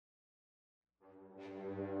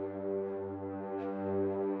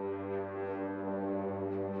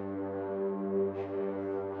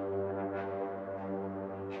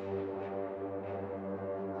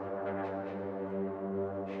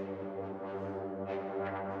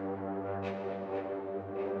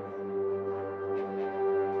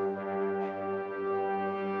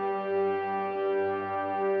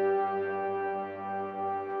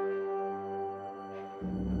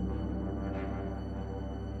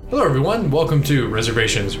Hello, everyone. Welcome to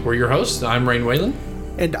Reservations. We're your hosts. I'm Rain Whalen.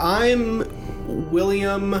 And I'm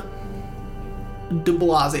William de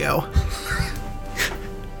Blasio.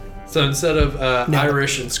 So instead of No.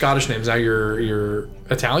 Irish and Scottish names, now you're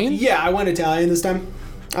Italian? Yeah, I went Italian this time.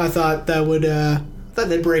 I thought that would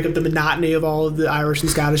that'd break up the monotony of all of the Irish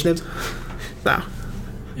and Scottish names. No,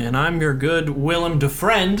 And I'm your good Willem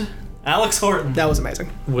DeFriend, Alex Horton. that was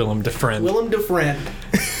amazing. Willem DeFriend. Willem DeFriend.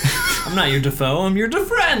 I'm not your Defoe, I'm your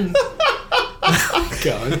DeFriend.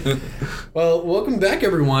 God. Well, welcome back,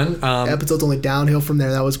 everyone. Episode's only downhill from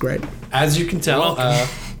there. That was great. As you can tell,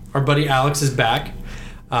 our buddy Alex is back.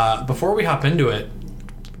 Before we hop into it,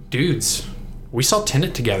 dudes, we saw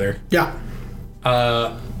Tenet together. Yeah.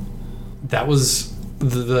 That was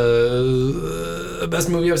the best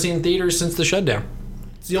movie I've seen in theaters since the shutdown.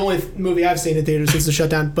 It's the only movie I've seen in theaters since the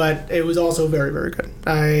shutdown, but it was also very, very good.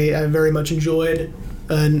 I very much enjoyed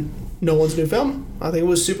Nolan's new film. I think it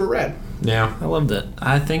was super rad. Yeah. I loved it.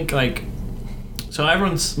 I think,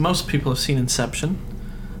 most people have seen Inception,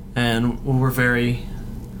 and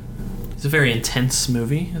it's a very intense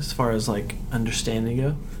movie as far as, understanding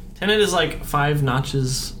go. Tenet is, 5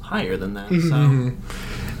 notches higher than that, so...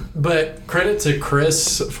 But credit to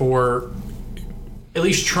Chris for at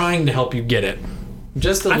least trying to help you get it.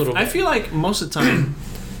 Just a little bit. I feel like most of the time,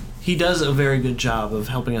 he does a very good job of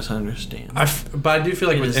helping us understand. But I do feel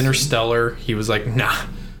like with Interstellar, he was like, nah,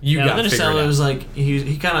 you got to figure it out. Interstellar was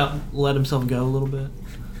he kind of let himself go a little bit.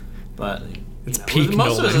 But It's peak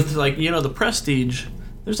most Nolan. of it is The Prestige,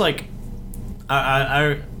 there's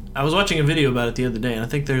I was watching a video about it the other day, and I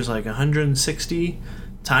think there's 160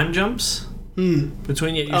 time jumps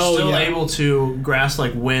between you. You're still able to grasp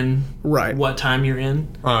what time you're in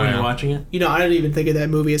when you're watching it. I don't even think of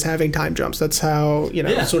that movie as having time jumps. That's how,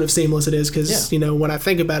 sort of seamless it is. Because, when I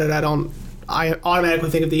think about it, I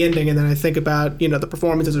automatically think of the ending, and then I think about, the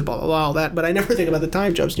performances and blah, blah, blah, all that. But I never think about the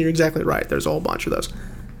time jumps, and you're exactly right. There's a whole bunch of those.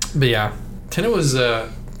 But yeah, Tenet was,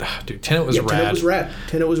 Tenet was rad. Tenet was rad.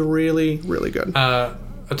 Tenet was really, really good. I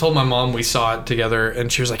told my mom we saw it together,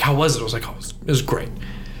 and she was like, how was it? I was like, it was great.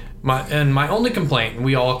 My only complaint, and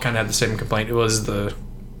we all kind of had the same complaint, it was the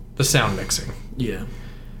sound mixing. Yeah.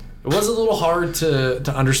 It was a little hard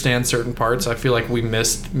to understand certain parts. I feel like we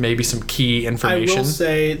missed maybe some key information. I will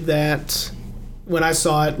say that when I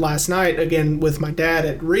saw it last night, again with my dad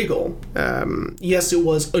at Regal, yes, it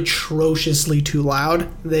was atrociously too loud.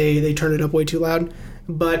 They turned it up way too loud,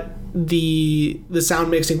 but the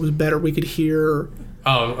sound mixing was better. We could hear...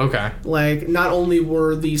 Oh, okay. Not only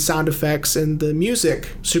were the sound effects and the music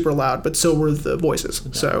super loud, but so were the voices.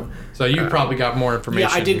 So you probably got more information.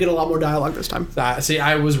 Yeah, I did get a lot more dialogue this time. See,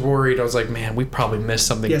 I was worried. I was like, man, we probably missed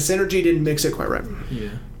something. Yeah, Synergy didn't mix it quite right.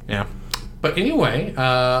 Yeah. But anyway,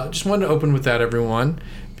 just wanted to open with that, everyone,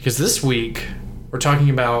 because this week we're talking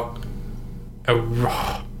about I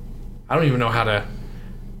don't even know how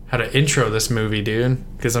to intro this movie, dude,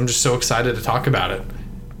 because I'm just so excited to talk about it.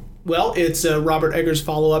 Well, it's Robert Eggers'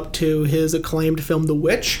 follow-up to his acclaimed film The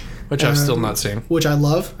Witch. Which I've still not seen. Which I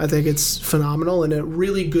love. I think it's phenomenal and a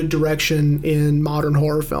really good direction in modern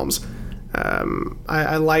horror films.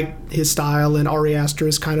 I like his style, and Ari Aster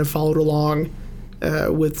has kind of followed along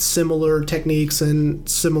with similar techniques and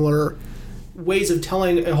similar ways of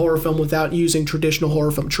telling a horror film without using traditional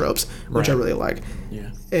horror film tropes, which I really like.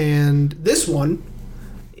 Yeah. And this one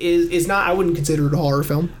is not, I wouldn't consider it a horror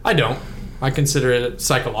film. I don't. I consider it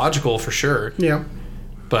psychological for sure. Yeah.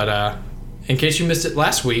 But in case you missed it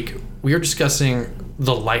last week, we were discussing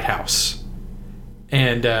The Lighthouse.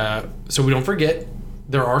 And so we don't forget,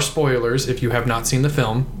 there are spoilers if you have not seen the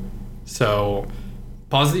film. So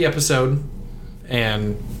pause the episode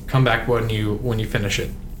and come back when you finish it.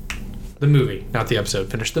 The movie, not the episode.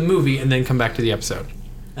 Finish the movie and then come back to the episode.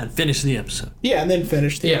 And finish the episode. Yeah, and then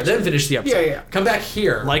finish the episode. Then finish the episode. Yeah. Come back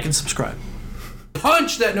here. Like and subscribe.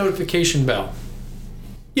 Punch that notification bell.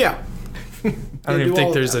 Yeah. I don't even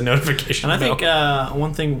think there's a notification And I bell. think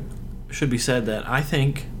one thing should be said, that I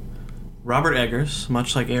think Robert Eggers,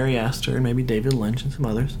 much like Ari Aster and maybe David Lynch and some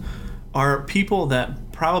others, are people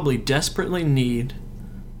that probably desperately need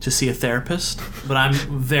to see a therapist, but I'm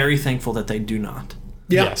very thankful that they do not.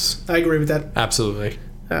 Yeah, Yes. I agree with that. Absolutely.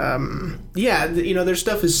 Their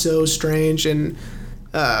stuff is so strange, and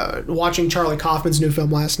watching Charlie Kaufman's new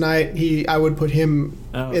film last night, I would put him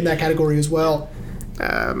in that category as well.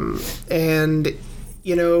 The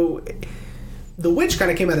Witch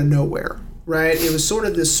kind of came out of nowhere, right? It was sort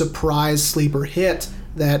of this surprise sleeper hit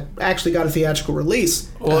that actually got a theatrical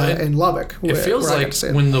release in Lubbock. It feels like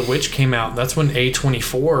when The Witch came out, that's when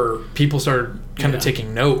A24, people started kind of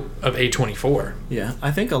taking note of A24. Yeah,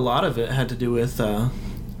 I think a lot of it had to do with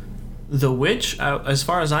The Witch, as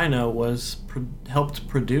far as I know, was helped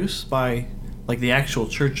produce by like the actual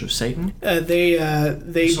Church of Satan.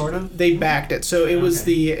 They sort of? they backed it, so it was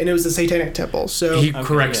the Satanic Temple. So He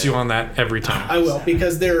corrects you on that every time. I will,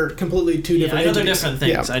 because they're completely two different. I know they're entities. different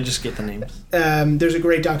things. Yeah. I just get the names. There's a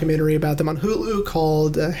great documentary about them on Hulu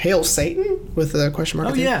called "Hail Satan" with a question mark.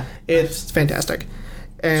 Oh, at the end. yeah. It's fantastic.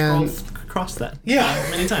 And Scrolled across that. Yeah.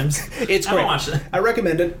 Many times. it's I great. haven't watched it. I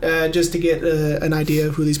recommend it just to get an idea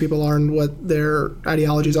of who these people are and what their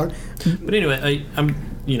ideologies are. But anyway, I'm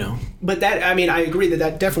But that, I mean, I agree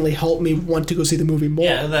that definitely helped me want to go see the movie more.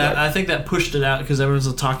 Yeah, I think that pushed it out because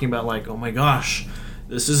everyone's talking about like, oh my gosh,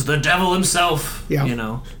 this is the devil himself.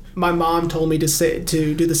 Yeah. My mom told me to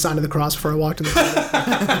do the sign of the cross before I walked in the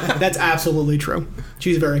theater. That's absolutely true.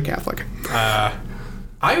 She's very Catholic. I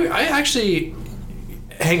actually,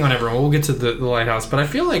 hang on everyone, we'll get to the lighthouse, but I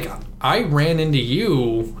feel like I ran into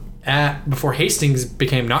you before Hastings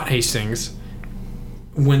became not Hastings,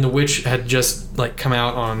 when The Witch had just like come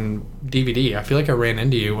out on DVD. I feel like I ran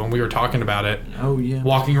into you when we were talking about it. Oh yeah.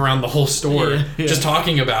 Walking around the whole store, Yeah. just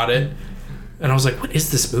talking about it. And I was like, what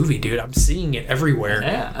is this movie, dude? I'm seeing it everywhere.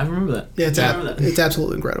 Yeah, I remember that. Yeah, I remember that. it's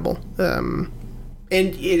absolutely incredible.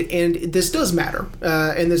 And this does matter,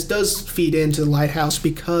 and this does feed into the Lighthouse,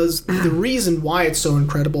 because the reason why it's so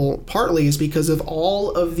incredible partly is because of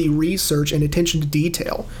all of the research and attention to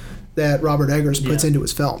detail that Robert Eggers puts into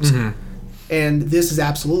his films. Mm-hmm. And this is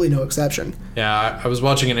absolutely no exception. Yeah, I was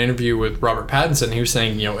watching an interview with Robert Pattinson. He was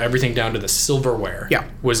saying, everything down to the silverware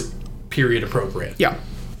was period appropriate. Yeah.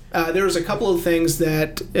 There was a couple of things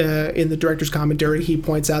that in the director's commentary he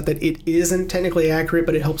points out that it isn't technically accurate,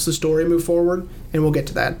 but it helps the story move forward, and we'll get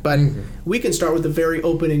to that. But we can start with the very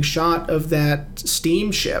opening shot of that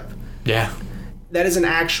steamship. Yeah. That is an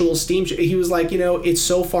actual steamship. He was like, it's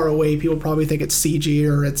so far away, people probably think it's CG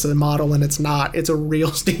or it's a model, and it's not. It's a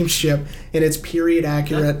real steamship, and it's period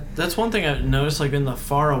accurate. That's one thing I've noticed, like in the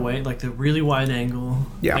far away, like the really wide angle.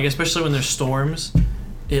 Yeah. Like especially when there's storms,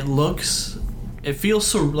 it feels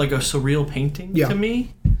so like a surreal painting to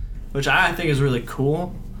me, which I think is really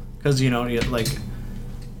cool, because like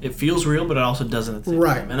it feels real, but it also doesn't at the same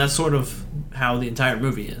time. And that's sort of how the entire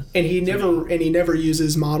movie is. And he never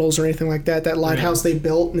uses models or anything like that. That lighthouse they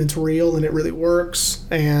built, and it's real, and it really works.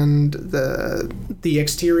 And the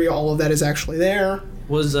exterior, all of that is actually there.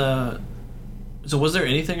 Was there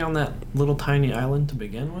anything on that little tiny island to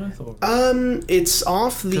begin with? Or? It's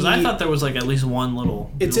off the. Because I thought there was like at least one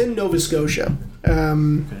little. It's in Nova Scotia,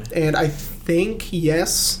 and I think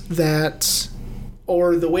that.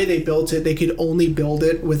 Or the way they built it, they could only build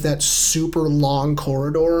it with that super long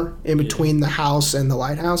corridor in between the house and the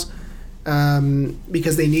lighthouse,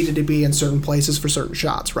 because they needed to be in certain places for certain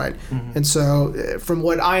shots, right? Mm-hmm. And so, from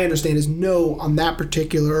what I understand, on that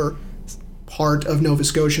particular part of Nova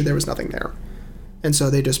Scotia, there was nothing there, and so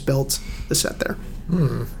they just built the set there.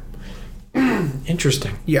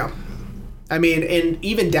 Interesting. Yeah, I mean, and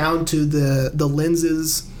even down to the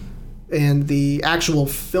lenses. And the actual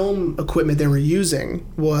film equipment they were using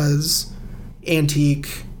was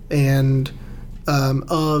antique and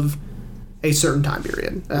of a certain time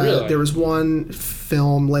period. Really? There was one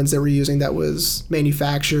film lens they were using that was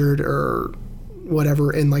manufactured or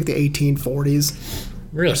whatever in like the 1840s.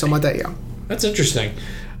 Really? Or something like that, yeah. That's interesting.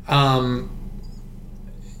 I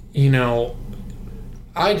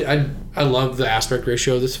love the aspect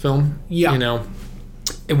ratio of this film. Yeah.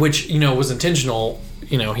 Which, was intentional.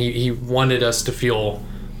 He wanted us to feel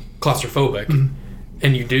claustrophobic,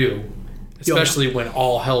 and you do, especially when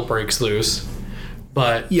all hell breaks loose.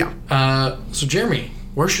 But so Jeremy,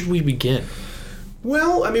 where should we begin?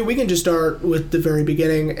 Well, I mean, we can just start with the very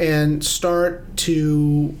beginning and start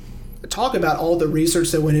to talk about all the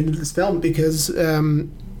research that went into this film, because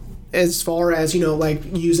as far as like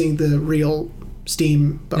using the real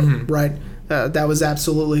steamboat, right? That was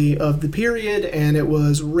absolutely of the period, and it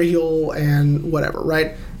was real and whatever,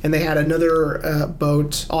 right? And they had another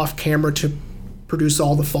boat off camera to produce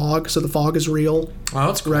all the fog, so the fog is real. Oh,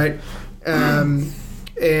 that's cool. Right?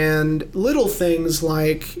 And little things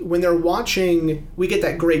like when they're watching, we get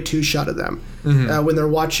that great two shot of them when they're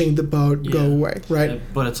watching the boat go away, right?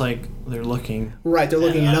 But it's like they're looking. Right, they're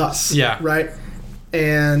looking at us. Yeah. Right?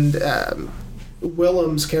 And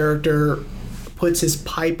Willem's character puts his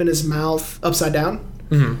pipe in his mouth upside down.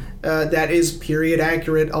 That is period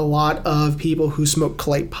accurate. A lot of people who smoke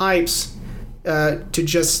clay pipes to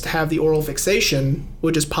just have the oral fixation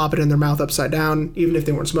would just pop it in their mouth upside down, even if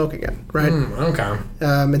they weren't smoking it, right? Okay.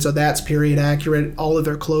 And so that's period accurate. All of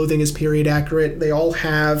their clothing is period accurate. They all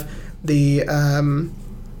have the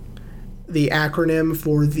acronym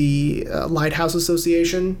for the Lighthouse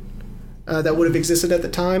Association. that would have existed at the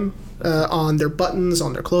time on their buttons,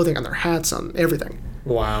 on their clothing, on their hats, on everything.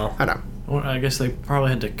 Wow. I know. Or I guess they probably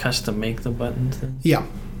had to custom make the buttons then. Yeah.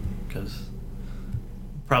 Because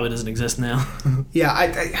probably doesn't exist now. Yeah,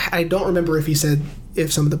 I don't remember if he said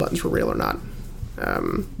if some of the buttons were real or not.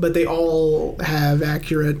 But they all have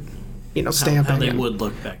accurate, stamping. How they would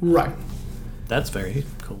look back then. Right. That's very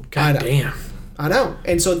cool. God damn. I know.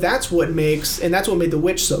 And so that's what made The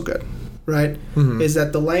Witch so good, right? Mm-hmm. Is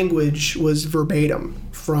that the language was verbatim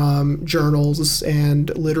from journals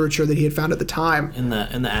and literature that he had found at the time. And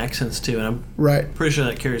the accents too, and I'm Right. pretty sure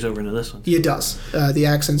that carries over into this one. It does. The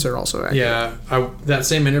accents are also accurate. Yeah, that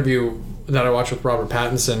same interview that I watched with Robert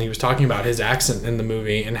Pattinson, he was talking about his accent in the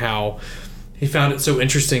movie and how he found it so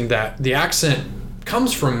interesting that the accent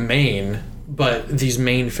comes from Maine, but these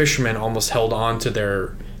Maine fishermen almost held on to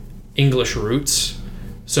their English roots.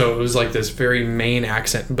 So it was like this very Maine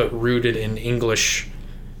accent, but rooted in English,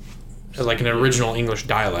 like an original English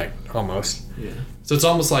dialect almost. Yeah. So it's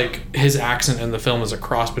almost like his accent in the film is a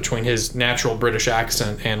cross between his natural British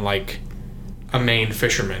accent and like a Maine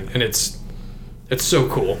fisherman, and it's so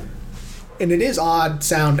cool. And it is odd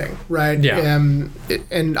sounding, right? Yeah.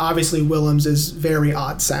 And obviously Willems is very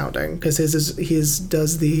odd sounding because his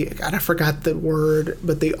does the, God, I forgot the word,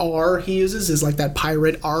 but the R he uses is like that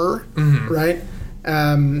pirate R, right?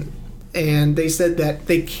 And they said that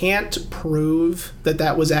they can't prove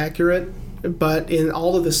that was accurate, but in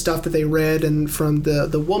all of the stuff that they read and from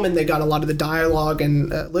the woman they got a lot of the dialogue and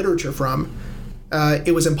literature from,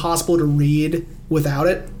 it was impossible to read without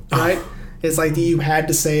it, right? It's like you had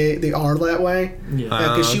to say the R that way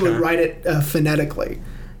because she would write it phonetically,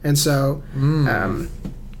 and so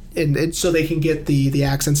and so they can get the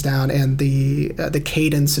accents down and the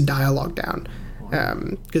cadence and dialogue down,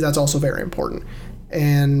 because that's also very important.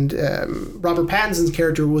 And Robert Pattinson's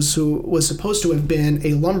character was supposed to have been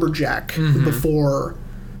a lumberjack before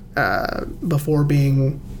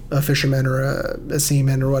being a fisherman or a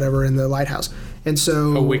seaman or whatever in the lighthouse, and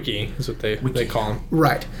so A wiki is what they call him.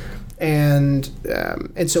 right. And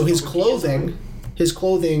so his clothing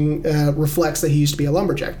reflects that he used to be a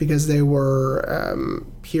lumberjack because they were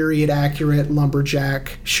period accurate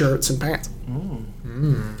lumberjack shirts and pants.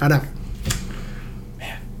 I know.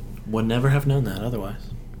 Would never have known that otherwise.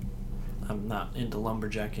 I'm not into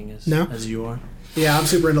lumberjacking as you are. Yeah, I'm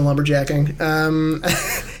super into lumberjacking.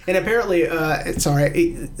 And apparently,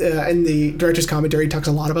 in the director's commentary, he talks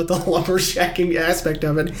a lot about the lumberjacking aspect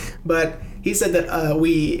of it. But he said that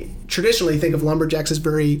we traditionally think of lumberjacks as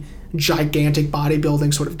very gigantic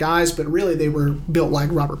bodybuilding sort of guys, but really they were built like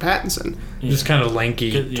Robert Pattinson. Yeah. Just kind of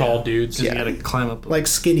lanky, tall dudes. Yeah. You got to climb up. Like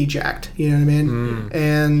skinny jacked, you know what I mean?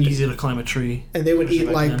 And easy to climb a tree. And they would eat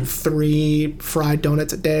like 3 fried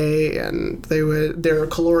donuts a day, and their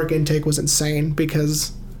caloric intake was insane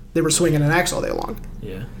because they were swinging an axe all day long.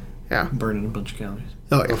 Yeah. Yeah. Burning a bunch of calories.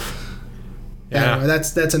 Oh, yeah. Yeah. Anyway,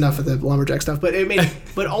 that's enough of the lumberjack stuff. But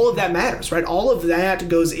but all of that matters, right? All of that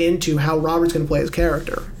goes into how Robert's going to play his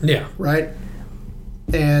character. Yeah. Right?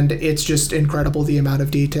 And it's just incredible the amount of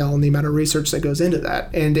detail and the amount of research that goes into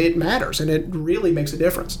that. And it matters, and it really makes a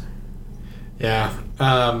difference. Yeah.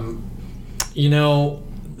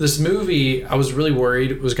 This movie, I was really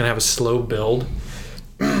worried it was going to have a slow build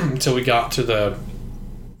until we got to the...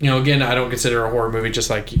 again, I don't consider a horror movie just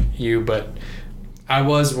like you, but... I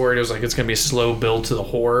was worried it was like it's going to be a slow build to the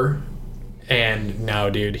horror. And no,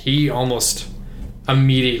 dude, he almost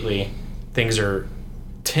immediately, things are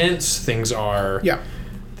tense, things are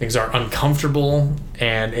uncomfortable,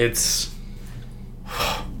 and it's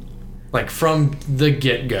like from the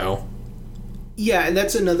get-go. Yeah, and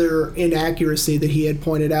that's another inaccuracy that he had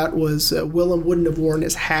pointed out was Willem wouldn't have worn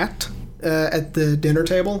his hat at the dinner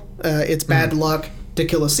table. It's bad luck to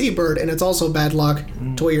kill a seabird, and it's also bad luck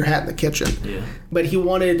to wear your hat in the kitchen. Yeah. But he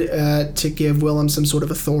wanted to give Willem some sort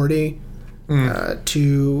of authority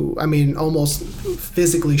to, almost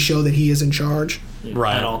physically show that he is in charge. Yeah,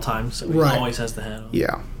 right. At all times. So he always has the hat on.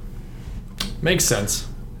 Yeah. Makes sense.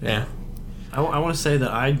 Yeah. I want to say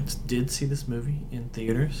that I did see this movie in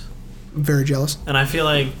theaters. I'm very jealous. And I feel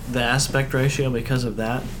like the aspect ratio because of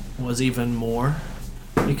that was even more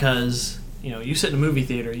because... you sit in a movie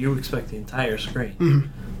theater, you expect the entire screen. Mm-hmm.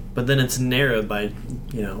 But then it's narrowed by.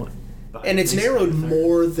 And it's narrowed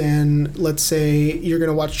more than, let's say, you're going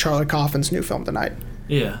to watch Charlie Coffin's new film tonight.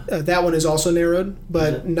 Yeah. That one is also narrowed,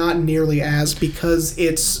 but not nearly as, because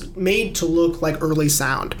it's made to look like early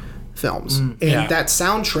sound films. And that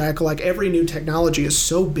soundtrack, like every new technology, is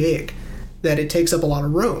so big that it takes up a lot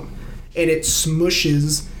of room. And it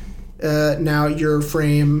smushes now your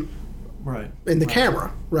frame in the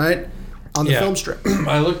camera, right? On the film strip.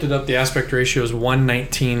 I looked it up. The aspect ratio is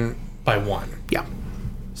 1:19 by 1. Yeah.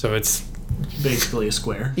 So it's basically a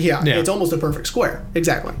square. Yeah, it's almost a perfect square.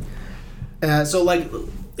 Exactly. So, like,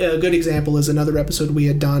 a good example is another episode we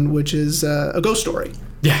had done, which is A Ghost Story.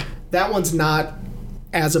 Yeah. That one's not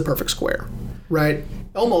as a perfect square, right?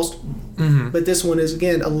 Almost. Mm-hmm. But this one is,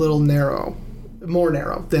 again, a little more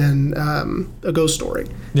narrow than A Ghost Story.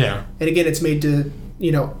 Yeah. And again, it's made to,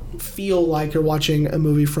 feel like you're watching a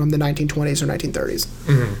movie from the 1920s or 1930s.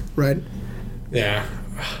 Mm-hmm. Right? Yeah.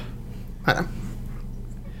 I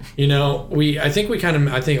know. I think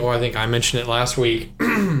I mentioned it last week.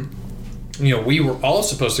 We were all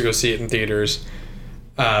supposed to go see it in theaters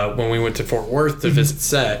when we went to Fort Worth to visit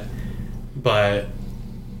set. But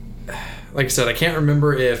like I said, I can't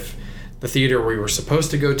remember if the theater we were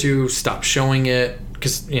supposed to go to stopped showing it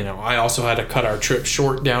because, I also had to cut our trip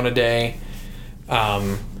short down a day.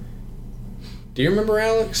 Do you remember,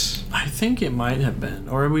 Alex? I think it might have been.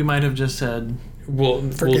 Or we might have just said... We'll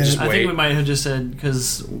just wait. I think we might have just said,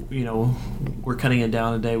 because, we're cutting it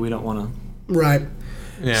down a day, we don't want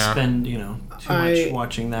to spend, too much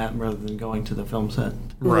watching that rather than going to the film set.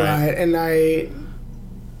 Right. And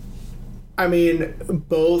I mean,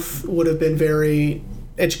 both would have been very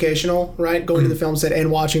educational, right? Going to the film set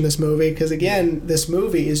and watching this movie. Because, again, this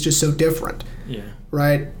movie is just so different. Yeah.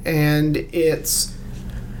 Right? And it's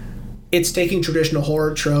taking traditional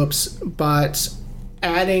horror tropes, but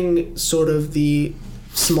adding sort of the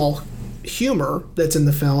small humor that's in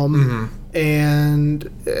the film and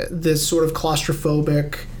this sort of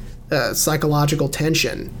claustrophobic psychological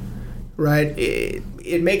tension, right?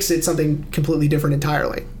 It makes it something completely different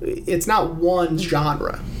entirely. It's not one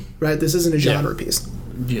genre, right? This isn't a genre piece.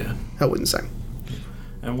 Yeah. I wouldn't say.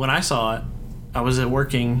 And when I saw it, I was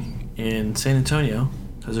working in San Antonio,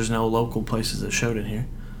 because there's no local places that showed it here.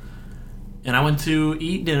 And I went to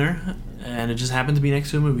eat dinner, and it just happened to be next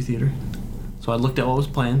to a movie theater. So I looked at what was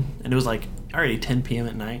playing, and it was like already 10 p.m.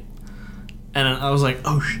 at night. And I was like,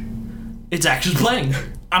 it's actually playing.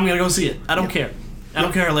 I'm going to go see it. I don't care. I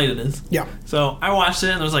don't care how late it is. Yeah. So I watched it,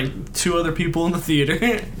 and there was like 2 other people in the theater,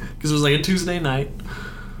 because it was like a Tuesday night.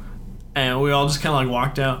 And we all just kind of like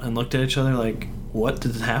walked out and looked at each other like, what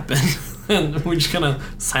did happen? And we just kind of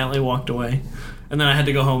silently walked away. And then I had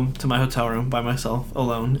to go home to my hotel room by myself,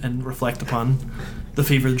 alone, and reflect upon the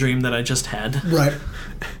fever dream that I just had. Right.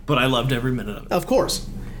 But I loved every minute of it. Of course.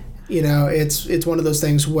 It's one of those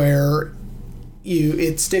things where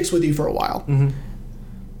it sticks with you for a while. Mm-hmm.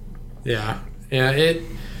 Yeah. Yeah,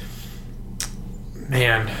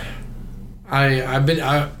 man. I've been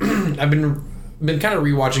kind of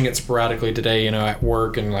rewatching it sporadically today, at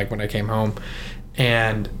work and like when I came home.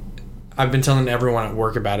 And I've been telling everyone at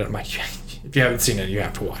work about it. I'm like, if you haven't seen it, you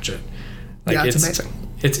have to watch it. Like, yeah, it's amazing.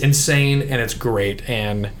 It's insane and it's great.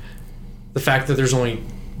 And the fact that there's only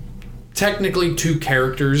technically 2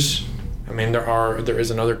 characters. I mean, there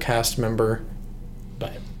is another cast member,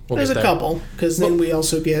 but there's a couple, because then we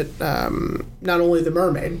also get not only the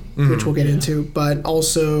mermaid, which we'll get into, but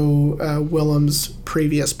also Willem's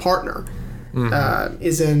previous partner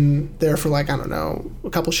is in there for like, I don't know, a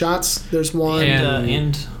couple shots. There's one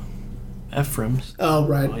and Ephraim's. Oh,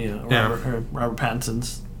 right. Oh, yeah. Robert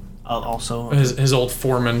Pattinson's also his old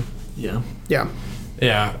foreman. Yeah. Yeah.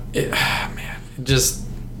 Yeah.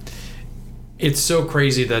 It's so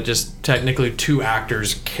crazy that just technically 2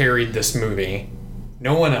 actors carried this movie.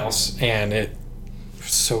 No one else, and it's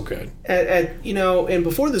so good. And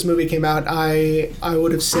before this movie came out, I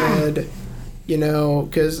would have said,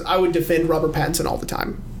 because I would defend Robert Pattinson all the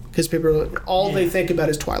time, because people they think about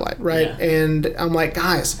is Twilight, right? Yeah. And I'm like,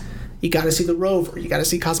 guys, you got to see The Rover, you got to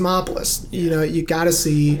see Cosmopolis, you got to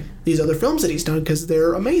see these other films that he's done because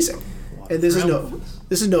they're amazing, and this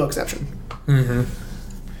is no exception. Mm-hmm.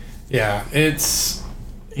 Yeah,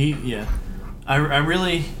 I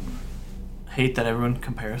really hate that everyone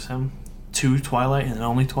compares him to Twilight and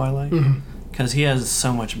only Twilight, because he has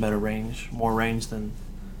so much better range, more range than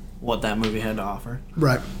what that movie had to offer.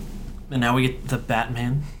 Right. And now we get the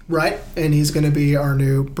Batman. Right, and he's going to be our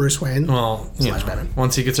new Bruce Wayne. Well, Batman.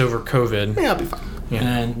 Once he gets over COVID. Yeah, I'll be fine. Yeah.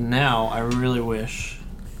 And now I really wish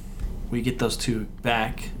we get those 2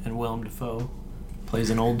 back, and Willem Dafoe plays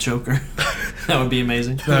an old Joker. That would be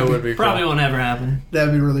amazing. That would be cool. Probably won't ever happen.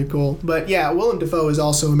 That'd be really cool. But yeah, Willem Dafoe is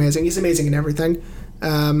also amazing. He's amazing in everything.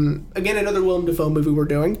 Again, another Willem Dafoe movie we're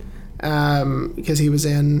doing, because he was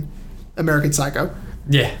in American Psycho.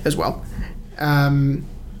 Yeah. As well.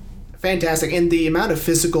 Fantastic. And the amount of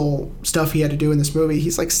physical stuff he had to do in this movie,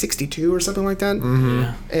 he's like 62 or something like that. Mm-hmm.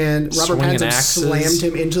 Yeah. And Robert Pattinson slammed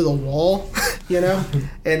him into the wall,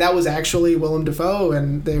 and that was actually Willem Dafoe,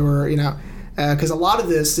 and they were, because a lot of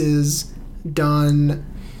this is done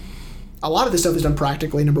a lot of this stuff is done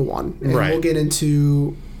practically, number one. And Right. we'll get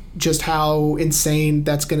into just how insane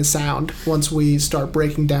that's going to sound once we start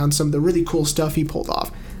breaking down some of the really cool stuff he pulled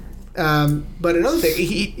off. But another thing,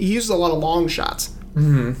 he uses a lot of long shots,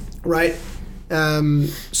 right?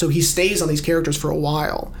 So he stays on these characters for a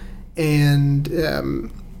while, and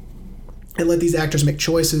let these actors make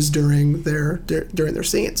choices during their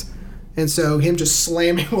scenes. And so him just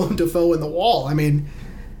slamming Willem Dafoe in the wall, I mean,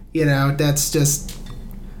 that's just...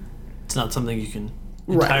 It's not something you can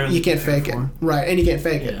Right, entirely you can't fake it. for. Right, and you can't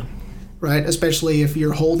fake it. Yeah. Right, especially if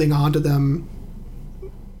you're holding on to them,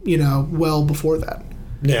 well before that.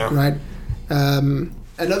 Yeah. Right.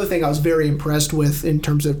 Another thing I was very impressed with in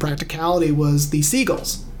terms of practicality was the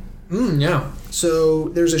seagulls. Yeah. So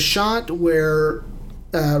there's a shot where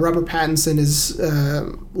Robert Pattinson is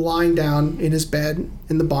lying down in his bed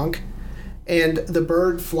in the bunk, and the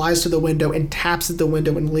bird flies to the window and taps at the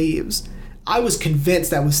window and leaves. I was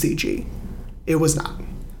convinced that was CG. It was not.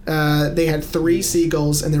 They had 3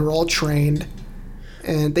 seagulls, and they were all trained,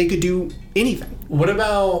 and they could do anything. What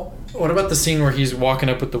about the scene where he's walking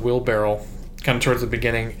up with the wheelbarrow, kind of towards the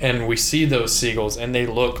beginning, and we see those seagulls, and they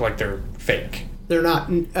look like they're fake? They're not.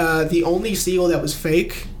 The only seagull that was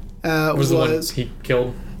fake Was the one he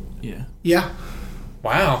killed? Yeah. Yeah,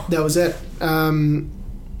 Wow. that was it.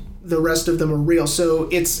 The rest of them are real. So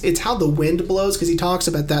it's how the wind blows, because he talks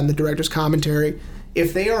about that in the director's commentary.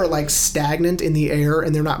 If they are like stagnant in the air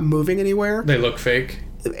and they're not moving anywhere, They look fake.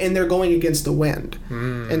 and they're going against the wind,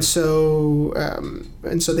 and so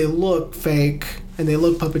they look fake and they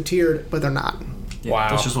look puppeteered, but they're not. Yeah, Wow.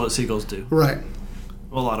 That's just what seagulls do. Right.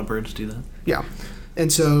 Well, a lot of birds do that. Yeah.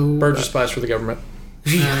 And so Birds are spies for the government.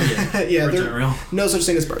 Yeah. yeah, Birds they're- aren't real. no such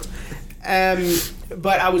thing as birds.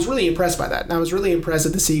 But I was really impressed by that. And I was really impressed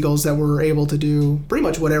at the seagulls that were able to do pretty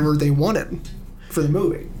much whatever they wanted for the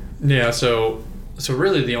movie. Yeah. So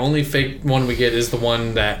really, the only fake one we get is the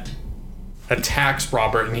one that attacks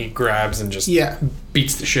Robert, and he grabs and just Yeah,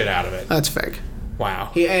 beats the shit out of it. that's fake.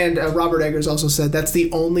 Wow. And Robert Eggers also said that's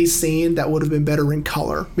the only scene that would have been better in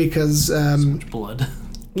color because, Blood.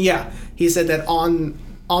 yeah, he said that on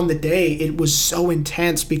the day it was so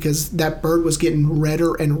intense because that bird was getting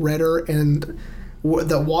redder and redder, and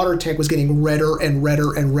the water tank was getting redder and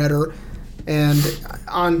redder and redder. And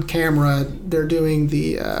on camera, they're doing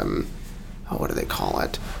the what do they call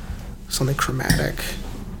it? Something chromatic.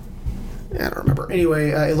 I don't remember. Anyway,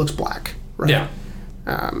 it looks black. Right? Yeah.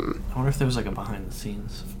 I wonder if there was like a behind the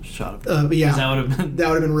scenes shot of it. Yeah. 'Cause that would have been. That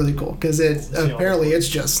would have been really cool because it See all the apparently colors.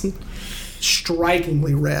 it's just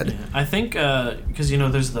strikingly red. Yeah. I think because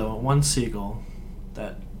there's the one seagull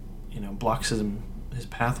that blocks his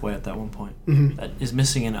pathway at that one point that is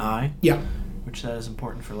missing an eye, Yeah, which that is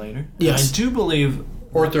important for later. Yes. And I do believe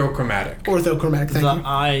Orthochromatic. orthochromatic. Thank the you.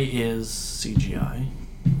 eye is CGI.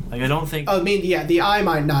 Like I don't think. I mean, yeah, the eye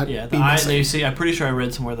might not. Yeah, be the eye. missing. They see. I'm pretty sure I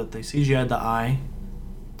read somewhere that they CGI'd the eye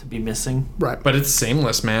to be missing. Right, But it's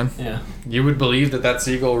seamless, man. Yeah. You would believe that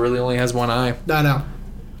seagull really only has one eye. I know.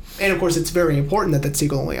 And of course, it's very important that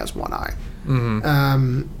seagull only has one eye.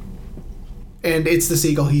 Mm-hmm. And it's the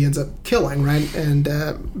seagull he ends up killing, right,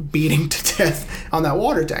 and beating to death on that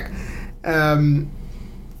water tank.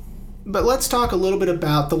 But let's talk a little bit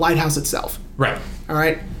about the lighthouse itself. Right. All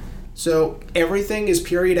right. So everything is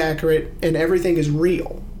period accurate and everything is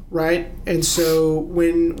real, right? And so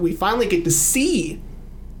when we finally get to see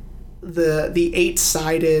the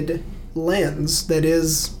 8-sided lens that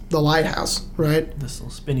is the lighthouse, right? This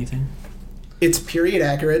little spinny thing. It's period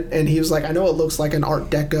accurate, and he was like, I know it looks like an Art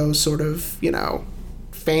Deco sort of,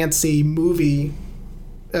 fancy movie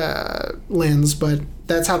lens, but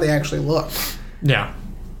that's how they actually look. Yeah.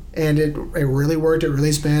 And it really worked, it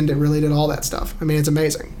really spinned, it really did all that stuff. I mean, it's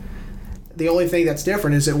amazing. The only thing that's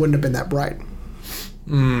different is it wouldn't have been that bright.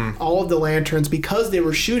 All of the lanterns, because they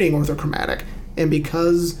were shooting orthochromatic, and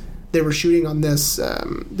because they were shooting on this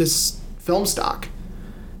film stock,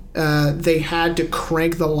 they had to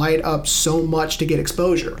crank the light up so much to get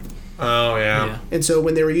exposure. Oh, yeah. Yeah. And so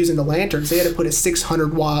when they were using the lanterns, they had to put a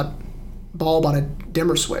 600 watt bulb on a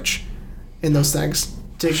dimmer switch in those things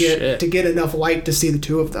to get enough light to see the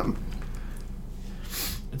two of them.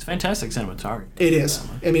 It's fantastic cinematography. It is.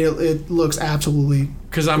 I mean, it looks absolutely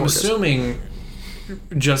Because I'm gorgeous. assuming,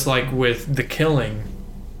 just like with The Killing,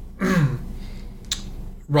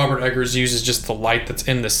 Robert Eggers uses just the light that's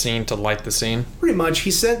in the scene to light the scene. Pretty much.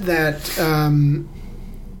 He said that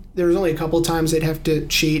there was only a couple of times they'd have to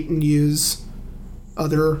cheat and use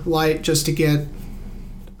other light just to get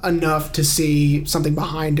enough to see something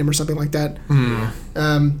behind him or something like that.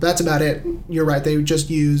 That's about it. You're right. They just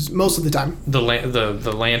use most of the time the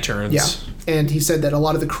lanterns. Yeah, and he said that a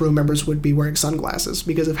lot of the crew members would be wearing sunglasses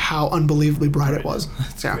because of how unbelievably bright it was.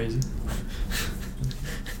 That's crazy.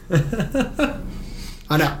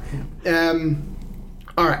 I know.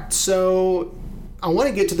 All right, so I want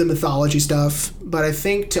to get to the mythology stuff, but I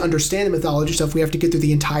think to understand the mythology stuff, we have to get through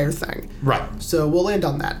the entire thing. Right. So we'll end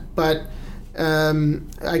on that. But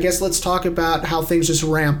I guess let's talk about how things just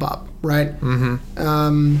ramp up, right?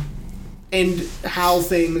 Mm-hmm. And how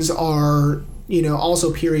things are,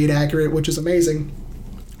 also period accurate, which is amazing.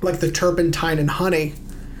 Like the turpentine and honey.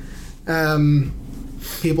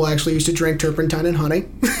 People actually used to drink turpentine and honey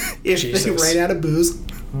if they ran out of booze,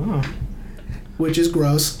 which is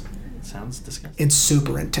gross. Sounds disgusting. And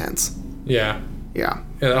super intense. Yeah. Yeah.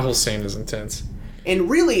 Yeah, that whole scene is intense. And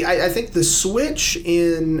really, I think the switch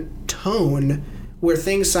in tone where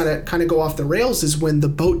things kind of go off the rails is when the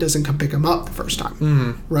boat doesn't come pick him up the first time.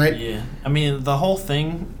 Mm-hmm. Right? Yeah. I mean, the whole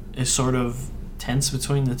thing is sort of tense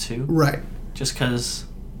between the two. Right. Just because,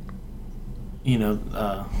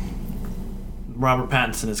 Robert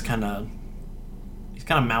Pattinson is kind of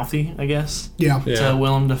mouthy, I guess. Yeah. To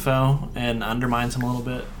Willem Dafoe and undermines him a little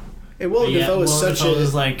bit. And Willem Dafoe is such Dafoe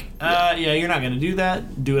is like, you're not going to do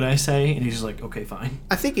that. Do what I say. And he's just like, okay, fine.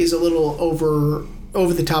 I think he's a little over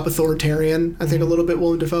the top authoritarian. I think a little bit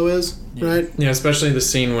Willem Dafoe is, right? Yeah, especially the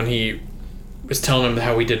scene when he was telling him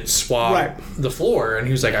how he didn't swab the floor. And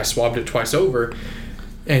he was like, I swabbed it twice over.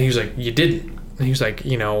 And he was like, you didn't. And he was like,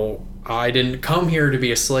 I didn't come here to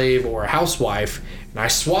be a slave or a housewife. And I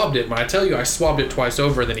swabbed it. When I tell you I swabbed it twice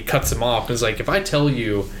over, then he cuts him off. And it's like, if I tell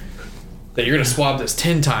you that you're going to swab this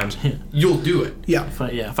 10 times, you'll do it. Yeah.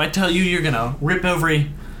 If I tell you you're going to rip every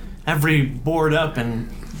board up and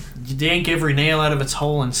yank every nail out of its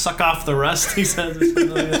hole and suck off the rust, he says.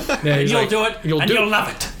 Yeah, you'll do it, you'll love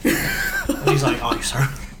it. And he's like, aye, sir.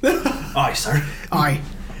 Aye, sir. Aye.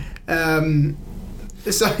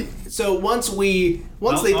 So once they...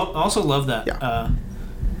 I also love that. Yeah.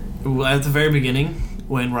 At the very beginning,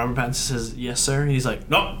 when Robert Pattinson says, yes, sir, and he's like,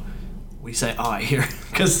 nope. We say aye here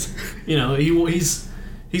because he's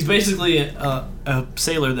basically a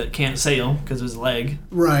sailor that can't sail because of his leg,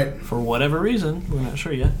 right? For whatever reason, we're not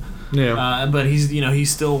sure yet. Yeah, but he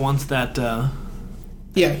still wants that.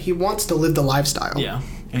 He wants to live the lifestyle. Yeah,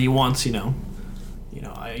 and he wants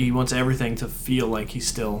he wants everything to feel like he's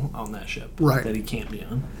still on that ship, right? That he can't be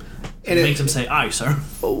on. And it makes him say, aye, sir.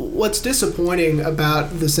 What's disappointing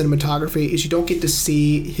about the cinematography is you don't get to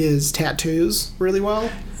see his tattoos really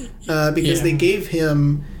well because they gave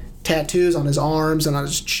him tattoos on his arms and on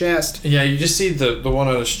his chest. Yeah, you just see the one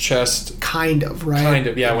on his chest. Kind of, right? Kind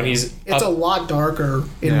of, yeah. When he's it's a lot darker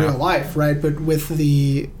in real life, right? But with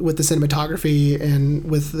the cinematography and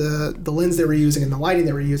with the lens they were using and the lighting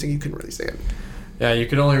they were using, you couldn't really see it. Yeah, you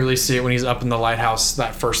could only really see it when he's up in the lighthouse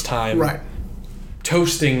that first time. Right.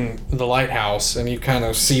 Toasting the lighthouse, and you kind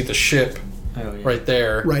of see the ship right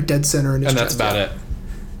there. Right, dead center in his chest. And that's about it.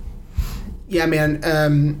 Yeah, man.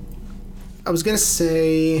 I was going to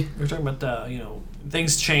say... We're talking about,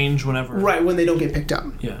 things change whenever... Right, when they don't get picked up.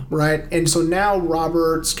 Yeah. Right? And so now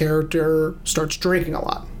Robert's character starts drinking a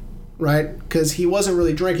lot, right? Because he wasn't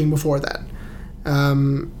really drinking before that.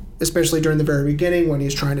 Especially during the very beginning when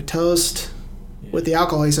he's trying to toast with the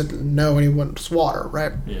alcohol. He said no, and he wants water,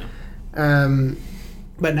 right? Yeah.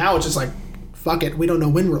 But now it's just like, fuck it, we don't know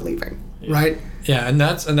when we're leaving, right? Yeah, and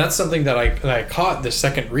that's something that I caught the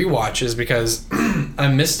second rewatch is because I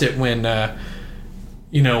missed it when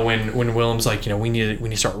when Willem's like, we need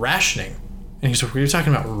to start rationing, and he's like, what are you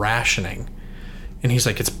talking about rationing? And he's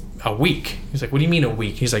like, it's a week. He's like, what do you mean a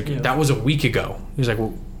week? He's like, that was a week ago. He's like,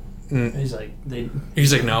 well,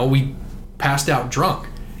 he's like, no, we passed out drunk.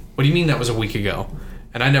 What do you mean that was a week ago?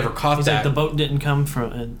 And I never caught he's that. Like, the boat didn't come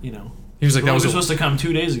from, He was like, that was supposed to come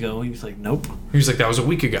 2 days ago. He was like, nope. He was like, that was a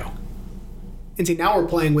week ago. And see, now we're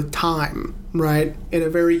playing with time, right? In a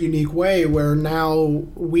very unique way where now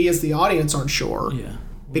we as the audience aren't sure. Yeah.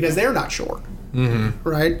 Because they're not sure. Mm-hmm.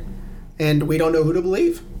 Right? And we don't know who to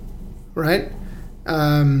believe. Right?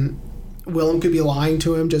 Willem could be lying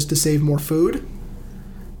to him just to save more food.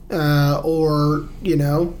 Or,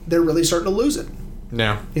 they're really starting to lose it.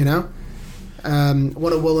 Yeah.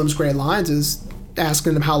 One of Willem's great lines is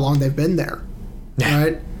asking them how long they've been there.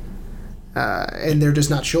 Right? And they're just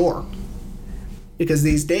not sure. Because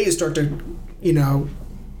these days start to,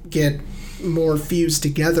 get more fused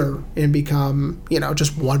together and become,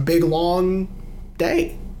 just one big long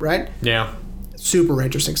day, right? Yeah. Super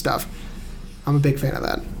interesting stuff. I'm a big fan of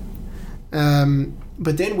that.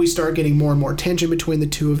 But then we start getting more and more tension between the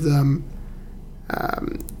two of them.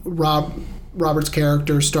 Robert's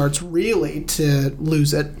character starts really to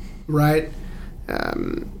lose it, right?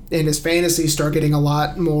 And his fantasies start getting a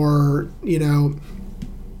lot more,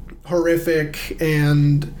 horrific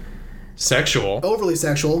and sexual, overly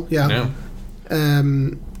sexual. Yeah.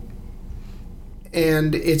 And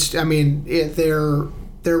it's, they're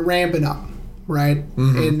ramping up, right?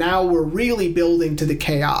 Mm-hmm. And now we're really building to the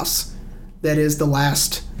chaos that is the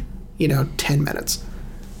last, 10 minutes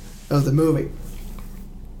of the movie.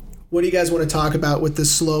 What do you guys want to talk about with this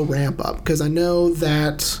slow ramp up? Because I know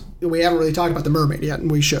that we haven't really talked about the mermaid yet, and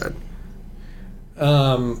we should.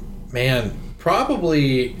 Man,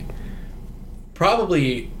 probably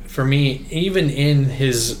for me, even in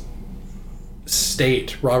his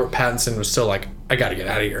state, Robert Pattinson was still like, I got to get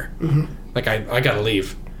out of here. Mm-hmm. Like, I got to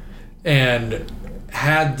leave. And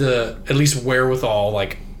had the, at least wherewithal,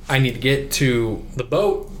 like, I need to get to the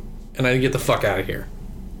boat, and I need to get the fuck out of here.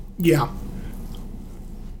 Yeah.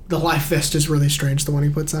 The life vest is really strange, the one he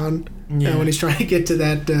puts on when he's trying to get to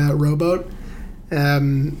that rowboat. But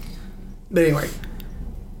anyway,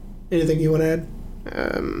 anything you want to add?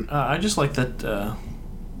 I just like that.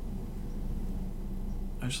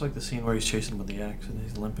 I just like the scene where he's chasing with the axe and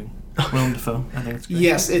he's limping. Willem Dafoe, I think it's great.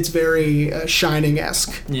 Yes, it's very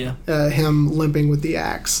Shining-esque. Yeah. Him limping with the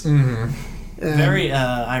axe. Mm-hmm. Very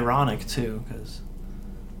ironic, too, because,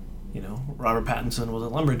 Robert Pattinson was a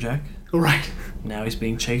lumberjack. Right. Now he's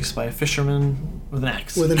being chased by a fisherman with an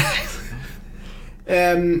axe.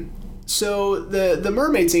 So the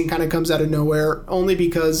mermaid scene kind of comes out of nowhere, only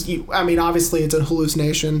because, obviously it's a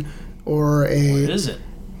hallucination or a... What is it?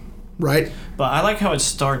 Right. But I like how it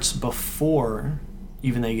starts before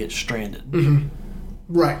even they get stranded. Mm-hmm.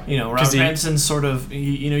 Right. Robert Pattinson sort of,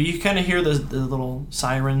 you kind of hear the little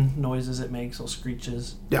siren noises it makes, little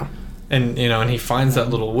screeches. Yeah. And, and he finds that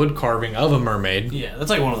little wood carving of a mermaid. Yeah, that's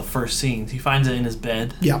like one of the first scenes. He finds it in his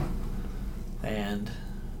bed. Yeah. And,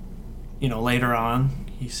 later on,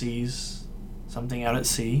 he sees something out at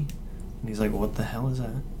sea. And he's like, what the hell is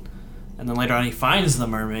that? And then later on, he finds the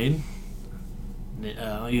mermaid,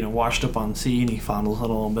 washed up on the sea, and he fondles it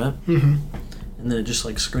a little bit. Mm-hmm. And then it just,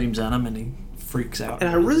 screams at him, and he freaks out. And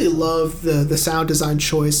I really love the sound design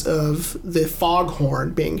choice of the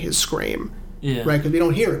foghorn being his scream. Yeah. Right, because we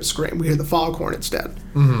don't hear him scream. We hear the foghorn instead,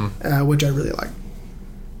 which I really like.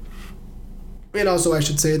 And also, I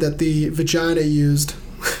should say that the vagina used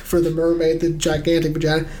for the mermaid, the gigantic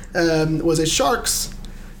vagina, was a shark's.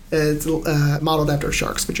 It's modeled after a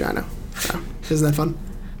shark's vagina. So, isn't that fun?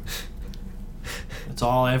 That's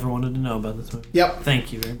all I ever wanted to know about this movie. Yep.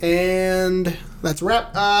 Thank you. And that's a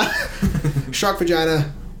wrap. Shark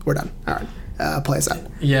vagina. We're done. All right. Play us out.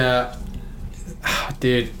 Yeah.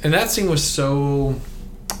 Dude, and that scene was so,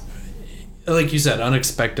 like you said,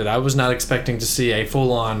 unexpected. I was not expecting to see a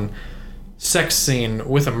full-on sex scene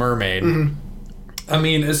with a mermaid.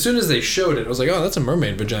 Mm-hmm. As soon as they showed it, I was like, oh, that's a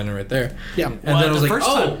mermaid vagina right there. Yeah. And then I was like,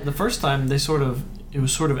 the first time it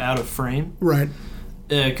was sort of out of frame. Right.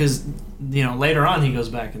 Because, later on he goes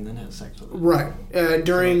back and then has sex with her. Right.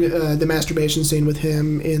 During the masturbation scene with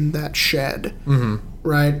him in that shed. Mm-hmm.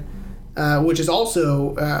 Right. Which is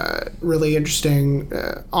also really interesting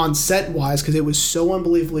on set-wise, because it was so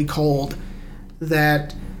unbelievably cold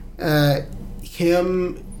that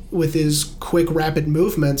him, with his quick, rapid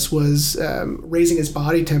movements, was raising his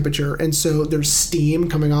body temperature, and so there's steam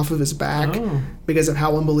coming off of his back because of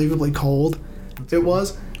how unbelievably cold it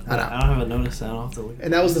was. I haven't noticed that. I'll have to look.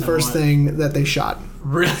 And that was the first thing that they shot.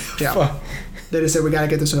 Really? Yeah. They just said, we got to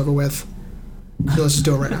get this over with. So let's just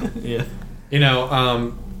do it right now.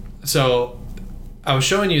 Yeah. So I was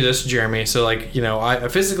showing you this, Jeremy. So, I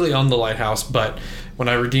physically own the Lighthouse, but when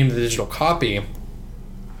I redeemed the digital copy,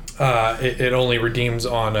 it only redeems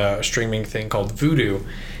on a streaming thing called Vudu.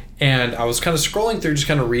 And I was kind of scrolling through, just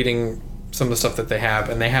kind of reading some of the stuff that they have,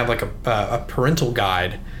 and they have a parental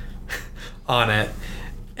guide on it.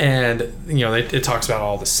 And, it talks about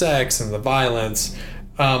all the sex and the violence.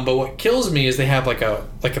 But what kills me is they have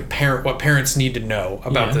what parents need to know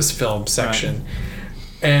about this film section. Right.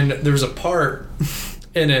 And there's a part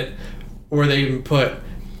in it where they even put,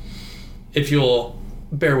 if you'll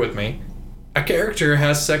bear with me, a character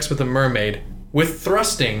has sex with a mermaid with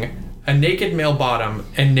thrusting, a naked male bottom,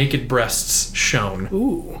 and naked breasts shown.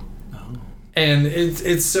 Ooh. And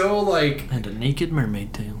it's so And a naked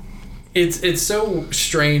mermaid tail. It's so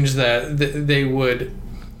strange that they would,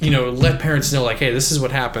 let parents know, hey, this is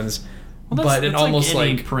what happens. Well, but it almost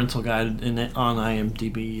any parental guide in it on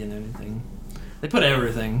IMDb and everything. They put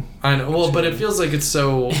everything. I know. Well, but it feels like it's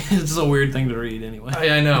so... It's a weird thing to read anyway.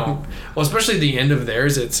 I know. Well, especially the end of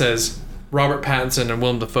theirs, it says Robert Pattinson and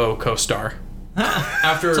Willem Dafoe co-star.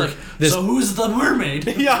 after like, this, so who's the mermaid?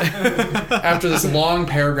 Yeah. after this long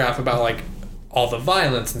paragraph about like all the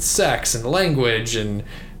violence and sex and language and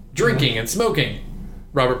drinking and smoking,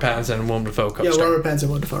 Robert Pattinson and Willem Dafoe co-star. Yeah, Robert Pattinson,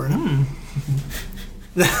 Willem Dafoe.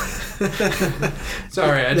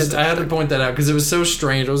 Sorry, I had to point that out because it was so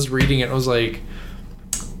strange. I was reading it. I was like,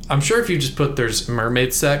 I'm sure if you just put there's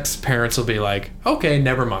mermaid sex, parents will be like, okay,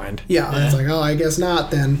 never mind. Yeah, it's like, oh, I guess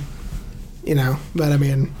not then. You know, but I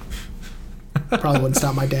mean, probably wouldn't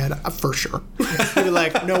stop my dad for sure. He'd be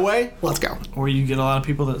like, no way, let's go. Or you get a lot of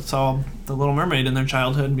people that saw The Little Mermaid in their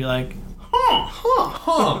childhood and be like,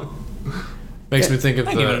 Huh. Makes me think of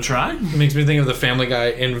I give it a try. Makes me think of the Family Guy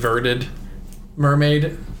inverted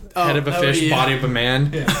mermaid, head of a fish, body of a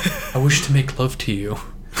man. Yeah. I wish to make love to you.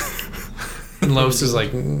 And Lois is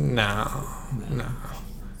like, no.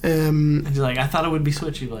 And he's like, I thought it would be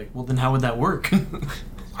switchy. Like, well, then how would that work?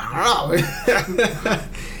 I don't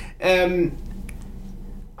know.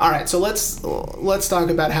 All right, so let's talk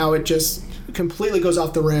about how it just completely goes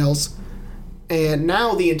off the rails, and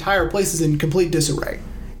now the entire place is in complete disarray,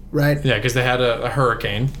 right? Yeah, because they had a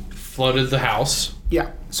hurricane, flooded the house.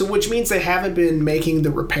 Yeah, so which means they haven't been making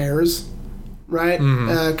the repairs, right?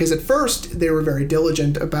 Because at first they were very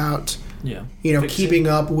diligent about, keeping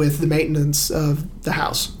up with the maintenance of the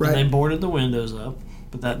house, right? And they boarded the windows up,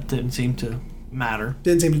 but that didn't seem to matter.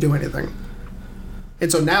 Didn't seem to do anything. And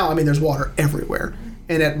so now, I mean, there's water everywhere.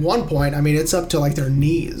 And at one point, I mean, it's up to like their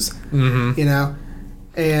knees, you know?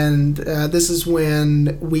 And this is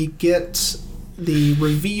when we get the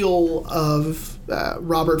reveal of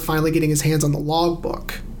Robert finally getting his hands on the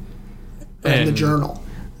logbook and the journal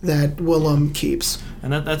that Willem keeps.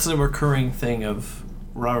 And that's a recurring thing of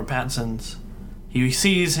Robert Pattinson's. He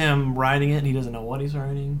sees him writing it, and he doesn't know what he's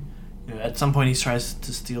writing. You know, at some point, he tries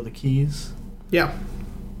to steal the keys. Yeah.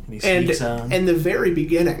 And he sneaks out. And the very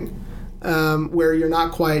beginning, where you're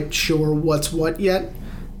not quite sure what's what yet,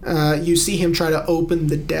 you see him try to open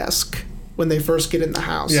the desk when they first get in the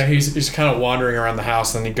house. Yeah, he's kind of wandering around the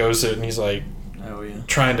house, and then he goes to it, and he's like,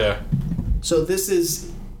 trying to. So this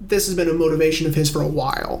has been a motivation of his for a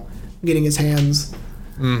while, getting his hands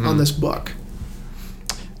on this book.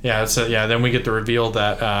 Yeah, so then we get the reveal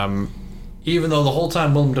that even though the whole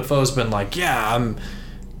time Willem Dafoe's been like,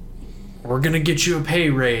 we're gonna get you a pay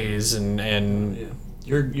raise, and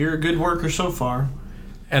you're a good worker so far.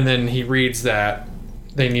 And then he reads that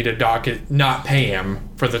they need a docket, not pay him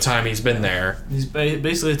for the time he's been there. He's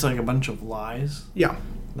basically, it's like a bunch of lies. Yeah.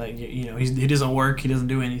 Like, you know, he doesn't work, he doesn't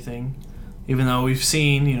do anything. Even though we've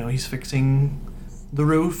seen, you know, he's fixing the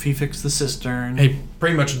roof, he fixed the cistern. He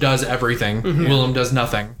pretty much does everything. Willem does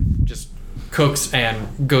nothing. Just cooks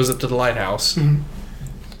and goes up to the lighthouse.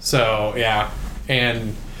 So, yeah.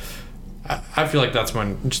 And I feel like that's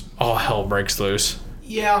when just all hell breaks loose.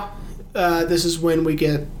 Yeah. This is when we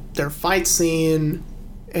get their fight scene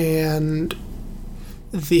and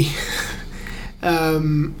the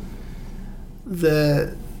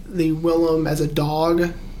the Willem as a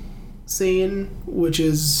dog scene, which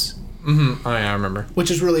is Oh yeah, I remember. Which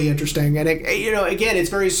is really interesting, and it, you know, again, it's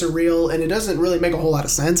very surreal, and it doesn't really make a whole lot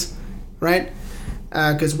of sense, right?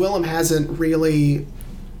 Because Willem hasn't really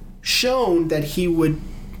shown that he would,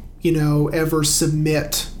 you know, ever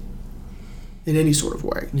submit in any sort of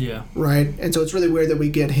way. Yeah. Right? And so it's really weird that we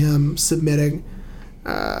get him submitting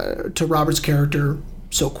to Robert's character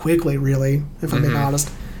so quickly, really, if I'm being honest.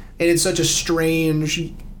 And in such a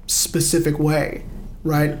strange, specific way,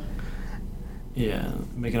 right? Yeah,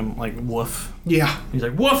 making him like woof. Yeah. He's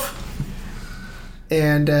like, woof!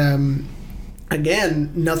 And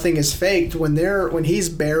again, nothing is faked. When he's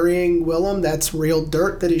burying Willem, that's real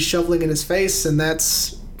dirt that he's shoveling in his face, and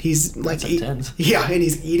he's like intense. Yeah, and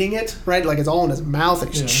he's eating it, right? Like it's all in his mouth,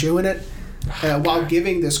 and he's chewing it, while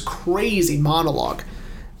giving this crazy monologue,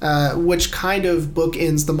 which kind of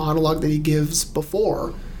bookends the monologue that he gives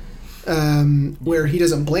before, where he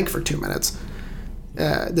doesn't blink for 2 minutes.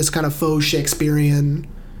 This kind of faux Shakespearean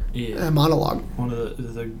monologue. One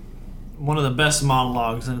of the best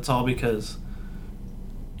monologues, and it's all because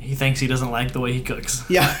he thinks he doesn't like the way he cooks.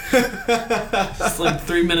 Yeah. It's like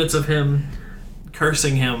 3 minutes of him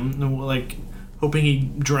cursing him, like hoping he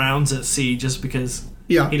drowns at sea just because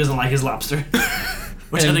he doesn't like his lobster,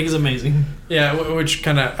 which I think is amazing. Yeah, which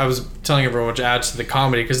kind of, I was telling everyone, which adds to the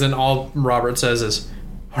comedy, because then all Robert says is,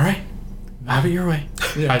 all right, have it your way.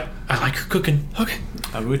 Yeah. I like your cooking. Okay.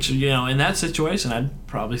 Which, you know, in that situation, I'd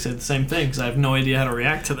probably say the same thing, because I have no idea how to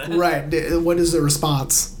react to that. Right. What is the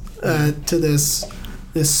response to this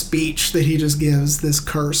speech that he just gives, this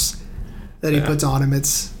curse that he puts on him?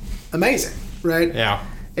 It's amazing, right? Yeah.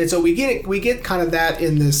 And so we get kind of that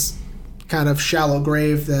in this kind of shallow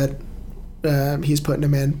grave that he's putting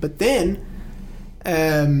him in. But then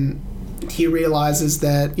he realizes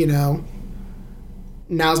that,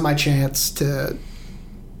 now's my chance to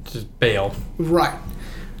just bail. Right.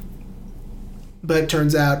 But it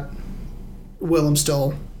turns out Willem's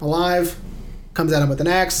still alive. Comes at him with an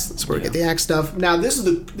axe. That's where we get the axe stuff. Now this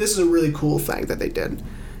is a really cool thing that they did.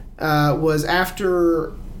 Was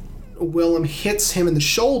after Willem hits him in the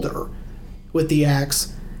shoulder with the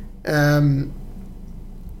axe,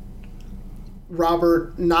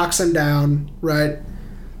 Robert knocks him down, right?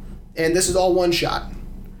 And this is all one shot.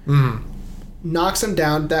 Knocks him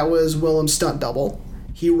down. That was Willem's stunt double.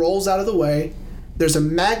 He rolls out of the way. There's a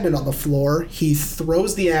magnet on the floor. He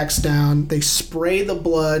throws the axe down. They spray the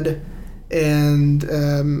blood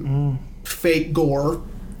and fake gore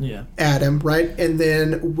at him, right? And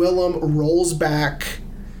then Willem rolls back,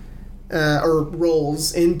 or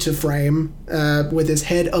rolls into frame with his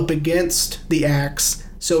head up against the axe,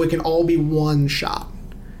 so it can all be one shot,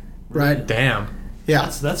 right? Damn.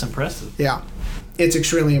 Yeah. That's impressive. Yeah. It's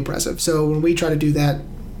extremely impressive. So when we try to do that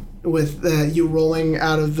with you rolling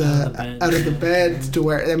out of the bed to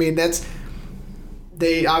where, I mean,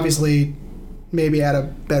 they obviously maybe had a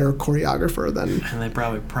better choreographer than, and they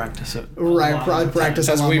probably practice it probably practice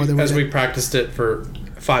a lot more than we practiced it for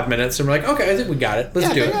 5 minutes, and we're like, okay, I think we got it,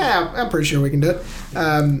 let's do it. I'm pretty sure we can do it.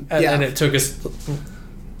 And it took us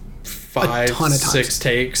 5-6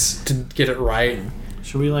 takes to get it right.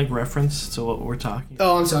 Should we reference to what we're talking?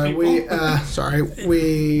 Oh, I'm sorry. We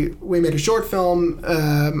made a short film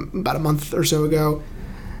about a month or so ago,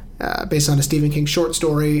 based on a Stephen King short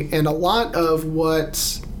story, and a lot of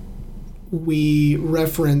what we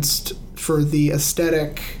referenced for the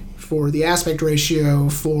aesthetic, for the aspect ratio,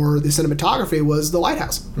 for the cinematography was The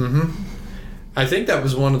Lighthouse. Mm-hmm. I think that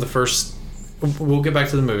was one of the first. We'll get back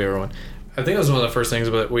to the movie, everyone. I think it was one of the first things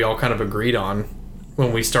that we all kind of agreed on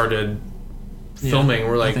when we started filming.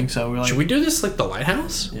 We're like, I think so. We're like, should we do this like The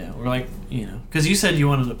Lighthouse? Yeah, we're like, because you said you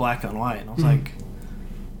wanted it black on white, and I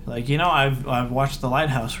was I've watched The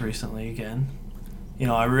Lighthouse recently again.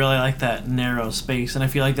 I really like that narrow space, and I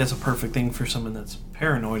feel like that's a perfect thing for someone that's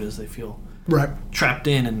paranoid, as they feel trapped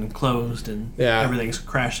in and enclosed, and everything's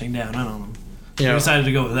crashing down on them. We decided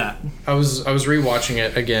to go with that. I was rewatching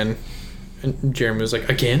it again, and Jeremy was like,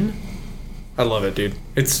 "Again? I love it, dude.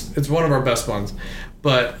 It's one of our best ones."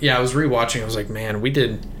 But yeah, I was rewatching. I was like, "Man, we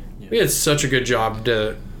did such a good job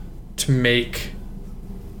to make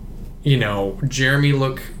Jeremy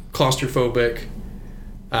look claustrophobic."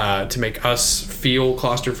 To make us feel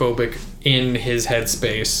claustrophobic in his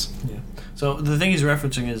headspace. Yeah. So the thing he's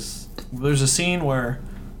referencing is there's a scene where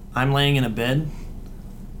I'm laying in a bed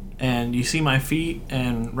and you see my feet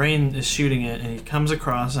and Rain is shooting it and he comes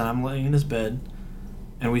across and I'm laying in his bed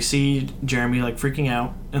and we see Jeremy freaking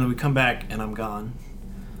out and then we come back and I'm gone.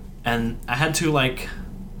 And I had to lay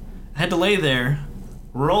there,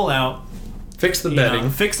 roll out, fix the bedding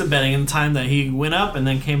in the time that he went up and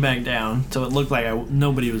then came back down, so it looked like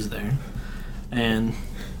nobody was there, and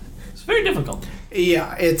it's very difficult.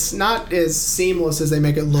 Yeah, it's not as seamless as they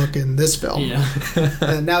make it look in this film. Yeah.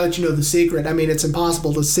 And now that you know the secret, I mean, it's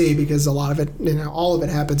impossible to see because a lot of it, all of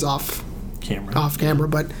it happens off camera.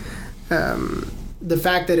 But the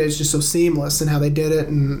fact that it's just so seamless and how they did it,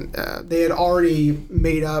 and they had already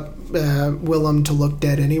made up Willem to look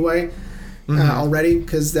dead anyway. Already,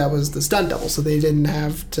 because that was the stunt double, so they didn't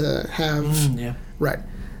have to have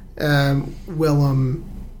Willem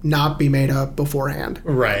not be made up beforehand.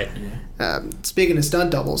 Right. Speaking of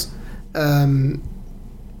stunt doubles,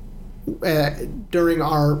 during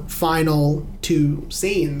our final 2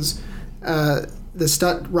 scenes,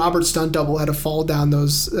 Robert's stunt double had to fall down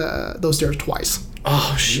those stairs twice.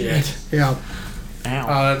 Oh shit! Yeah. Ow.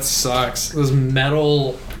 Oh, that sucks. Those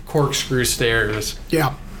metal corkscrew stairs.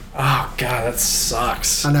 Yeah. Oh, God, that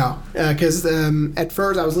sucks. I know. Because at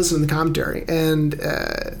first I was listening to the commentary, and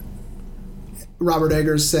Robert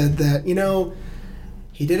Eggers said that,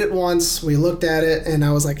 he did it once, we looked at it, and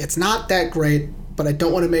I was like, it's not that great, but I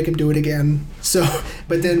don't want to make him do it again. So,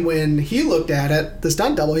 but then when he looked at it, the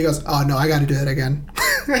stunt double, he goes, oh, no, I got to do that again.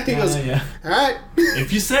 He goes, all right.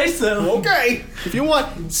 If you say so. Okay. If you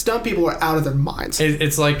want. Stunt people are out of their minds.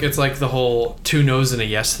 It's like the whole 2 no's and a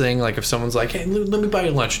yes thing. Like if someone's like, hey, let me buy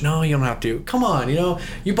you lunch. No, you don't have to. Come on,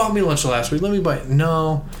 you bought me lunch last week. Let me buy it.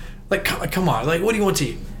 No. Come on. What do you want to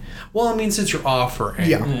eat? Well, I mean, since you're offering.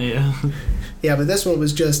 Yeah, but this one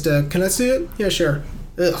was just, can I see it? Yeah, sure.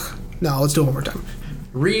 Ugh. No, let's do it one more time.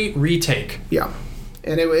 Retake. Yeah.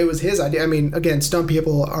 And it was his idea. I mean, again, stunt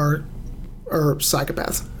people are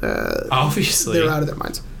psychopaths. Obviously. They're out of their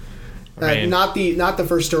minds. Not the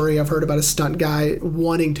first story I've heard about a stunt guy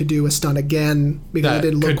wanting to do a stunt again because it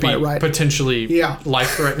didn't look quite right. Potentially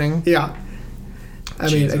life-threatening. Yeah. I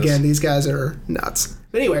mean, again, these guys are nuts.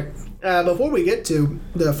 But anyway, before we get to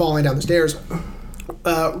the falling down the stairs,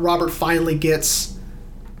 Robert finally gets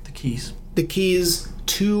the keys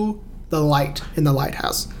to the light in the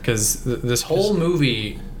lighthouse. Because this whole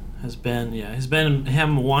movie has been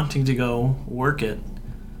him wanting to go work it,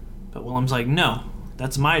 but Willem's like, no,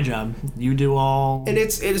 that's my job. You do all. And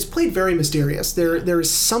it is played very mysterious. There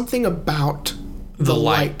is something about the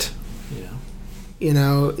light. Yeah. You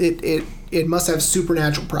know, it must have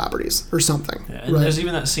supernatural properties or something. Yeah, and there's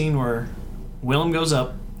even that scene where Willem goes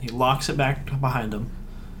up, he locks it back behind him,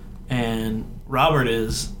 and Robert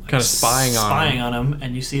is kind of spying on him,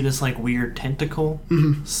 and you see this like weird tentacle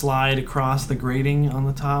slide across the grating on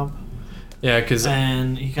the top. Yeah,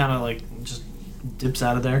 and he kind of like just dips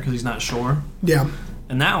out of there because he's not sure. Yeah.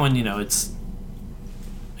 And that one, you're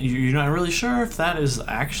not really sure if that is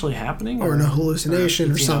actually happening or an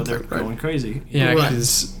hallucination or something. They're going crazy. Yeah,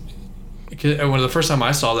 because when the first time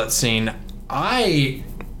I saw that scene, I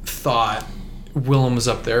thought Willem was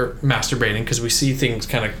up there masturbating because we see things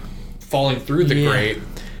kind of falling through the grate,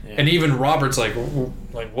 and even Robert's like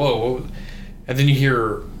whoa, and then you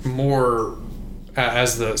hear more,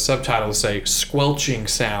 as the subtitles say, squelching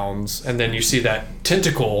sounds, and then you see that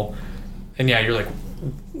tentacle, and you're like,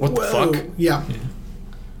 what the fuck? Yeah,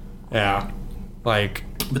 like.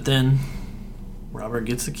 But then Robert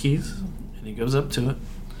gets the keys and he goes up to it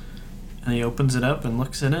and he opens it up and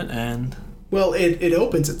looks in it, and well, it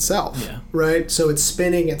opens itself, right? So it's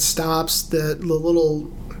spinning, it stops, the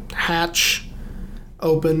little hatch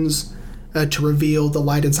opens to reveal the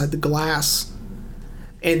light inside the glass,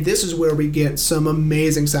 and this is where we get some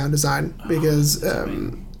amazing sound design because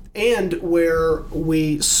and where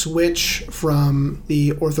we switch from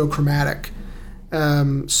the orthochromatic.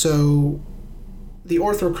 So the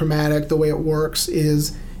orthochromatic, the way it works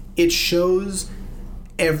is it shows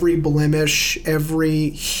every blemish, every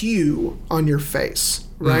hue on your face,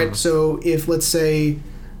 right? So if, let's say,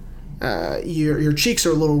 your cheeks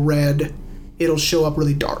are a little red, it'll show up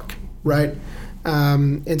really dark, right?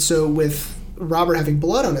 And so with Robert having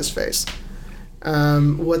blood on his face,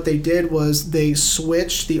 what they did was they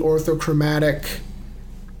switched the orthochromatic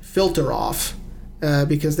filter off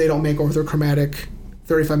because they don't make orthochromatic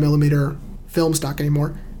 35 millimeter film stock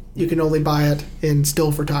anymore. You can only buy it in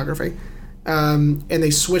still photography. And they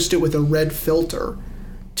switched it with a red filter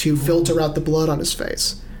to filter out the blood on his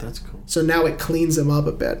face. That's cool. So now it cleans him up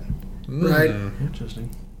a bit, right?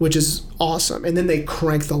 Interesting. Which is awesome. And then they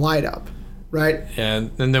crank the light up, right? And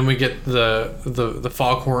then we get the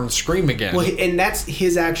foghorn scream again. Well, and that's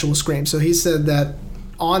his actual scream. So he said that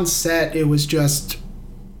on set it was just,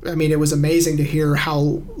 it was amazing to hear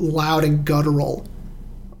how loud and guttural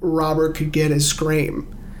Robert could get his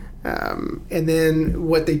scream. And then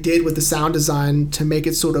what they did with the sound design to make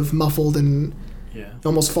it sort of muffled and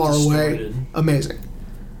almost far away. Amazing.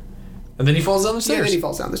 And then he falls down the stairs. Yeah, then he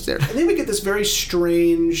falls down the stairs. And then we get this very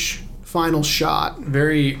strange final shot.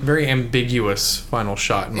 Very, very ambiguous final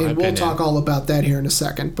shot, in my opinion. And we'll talk all about that here in a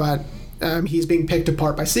second. But he's being picked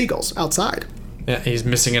apart by seagulls outside. Yeah, he's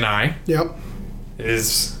missing an eye. Yep.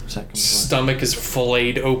 His stomach is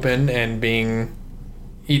filleted open and being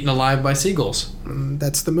eaten alive by seagulls.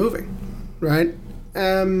 That's the movie, right?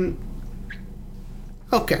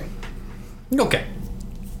 Okay.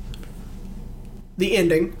 The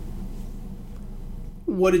ending.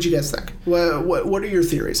 What did you guys think? What are your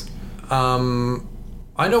theories? I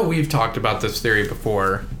know we've talked about this theory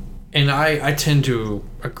before, and I tend to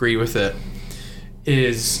agree with it.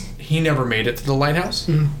 Is he never made it to the lighthouse?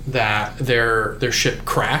 That their ship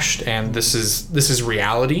crashed, and this is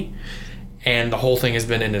reality. And the whole thing has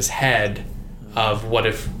been in his head of what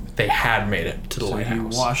if they had made it to the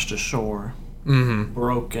lighthouse. He washed ashore,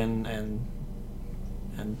 broken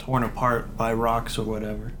and torn apart by rocks or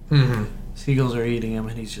whatever. Seagulls are eating him,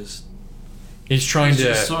 and he's trying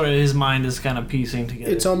to sort of, his mind is kind of piecing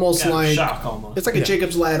together. It's almost like shock almost. It's like a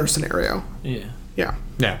Jacob's Ladder scenario. Yeah.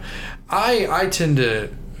 I tend to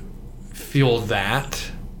feel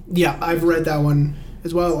that. Yeah, I've read that one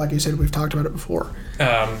as well. Like you said, we've talked about it before.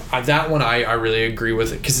 That one I really agree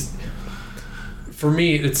with it because for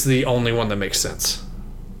me it's the only one that makes sense,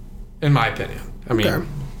 in my opinion. Okay.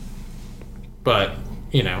 But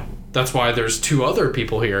that's why there's two other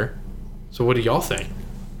people here. So what do y'all think?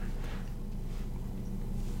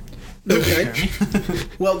 Okay.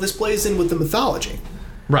 Well, this plays in with the mythology.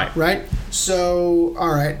 Right. So,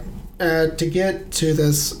 all right. To get to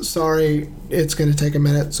this, sorry, it's going to take a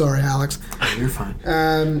minute. Sorry, Alex. you're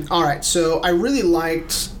fine. All right, so I really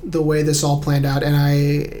liked the way this all planned out, and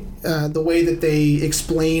the way that they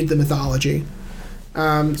explained the mythology.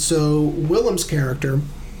 So Willem's character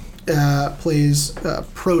plays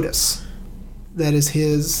Protus. That is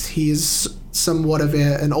he's somewhat of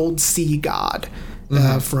an old sea god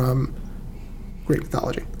from Greek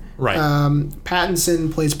mythology. Right.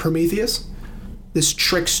 Pattinson plays Prometheus, this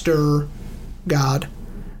trickster god.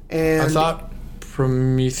 And I thought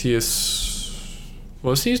Prometheus...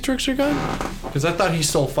 Was he a trickster god? Because I thought he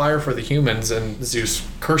stole fire for the humans and Zeus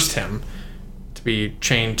cursed him to be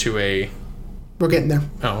chained to a... We're getting there.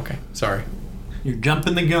 Oh, okay. Sorry. You're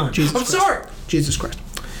jumping the gun. Jesus I'm Christ. sorry! Jesus Christ.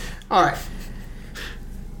 All right.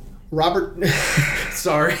 Robert...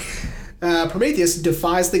 Sorry. Prometheus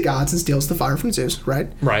defies the gods and steals the fire from Zeus,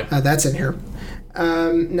 right? Right. That's in here.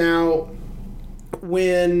 Now,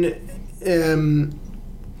 when...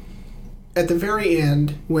 at the very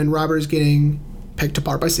end, when Robert is getting picked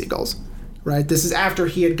apart by seagulls, right? This is after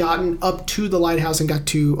he had gotten up to the lighthouse and got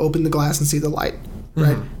to open the glass and see the light,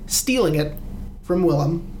 right? Stealing it from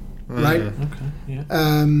Willem, right? Okay,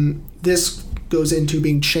 yeah. This goes into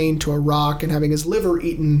being chained to a rock and having his liver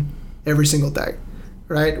eaten every single day,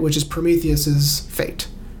 right? Which is Prometheus's fate,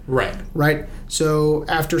 Right. right? So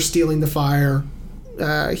after stealing the fire,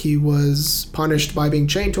 he was punished by being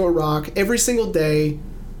chained to a rock every single day.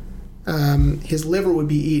 His liver would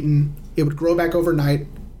be eaten. It would grow back overnight,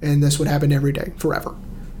 and this would happen every day, forever,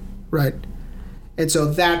 right? And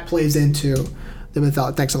so that plays into the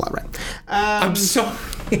mythology. Thanks a lot, Ryan. I'm sorry.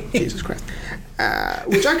 Jesus Christ.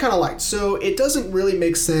 Which I kind of liked. So it doesn't really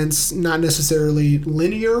make sense, not necessarily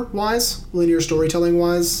linear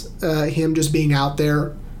storytelling-wise, him just being out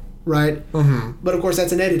there, right? Mm-hmm. But of course,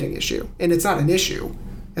 that's an editing issue, and it's not an issue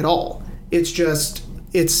at all. It's just,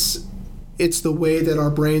 it's the way that our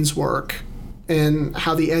brains work and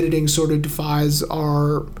how the editing sort of defies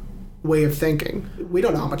our way of thinking. We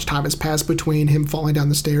don't know how much time has passed between him falling down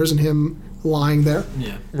the stairs and him lying there.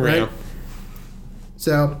 Yeah. Right?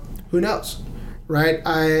 So, who knows? Right?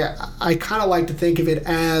 I kind of like to think of it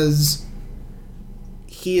as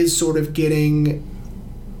he is sort of getting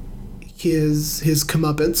his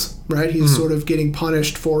comeuppance, right? He's sort of getting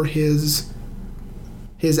punished for his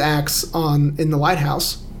acts in the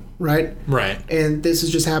lighthouse, right? Right. And this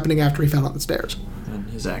is just happening after he fell down the stairs. And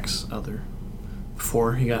his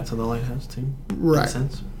before he got to the lighthouse too. Right. Makes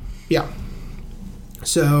sense. Yeah.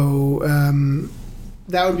 So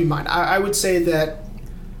that would be mine. I would say that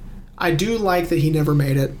I do like that he never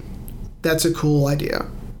made it. That's a cool idea.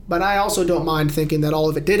 But I also don't mind thinking that all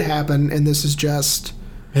of it did happen and this is just...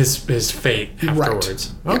 His fate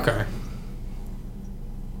afterwards. Right. Okay. Yeah.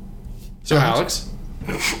 So, Alex?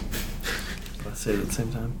 Let's say it at the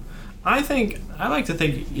same time. I like to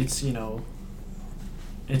think it's,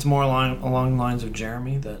 it's more along the lines of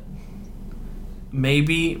Jeremy, that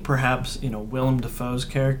maybe, perhaps, Willem Dafoe's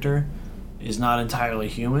character is not entirely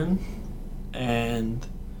human, and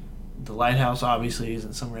the lighthouse obviously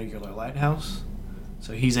isn't some regular lighthouse,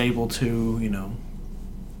 so he's able to,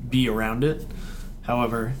 be around it.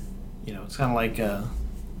 However, it's kind of like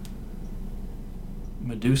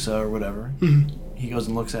Medusa or whatever. Mm-hmm. He goes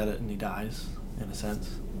and looks at it and he dies, in a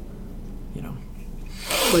sense.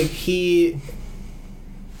 Like, he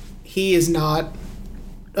is not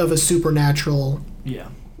of a supernatural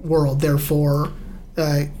world, therefore...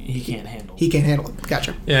 he can't handle it. He can't handle it.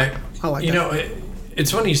 Gotcha. Yeah. I like that.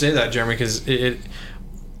 It's funny you say that, Jeremy, because it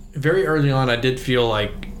very early on I did feel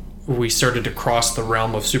like we started to cross the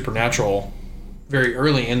realm of supernatural very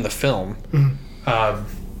early in the film. Mm-hmm.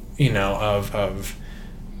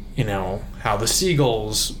 How the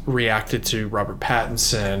seagulls reacted to Robert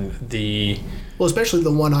Pattinson, Well, especially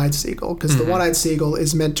the one-eyed seagull, because the one-eyed seagull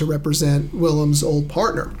is meant to represent Willem's old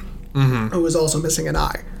partner, who is also missing an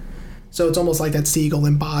eye. So it's almost like that seagull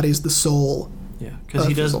embodies the soul. Yeah, because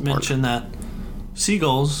he does mention that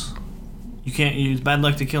seagulls, you can't use bad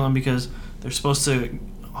luck to kill them because they're supposed to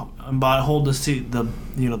hold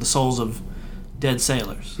the souls of dead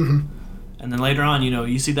sailors. Mm-hmm. And then later on,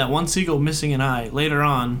 you see that one seagull missing an eye. Later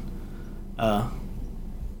on,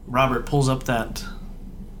 Robert pulls up that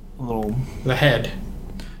the head.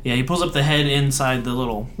 Yeah, he pulls up the head inside the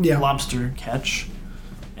little lobster catch,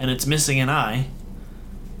 and it's missing an eye.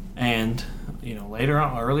 And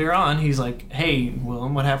earlier on, he's like, "Hey,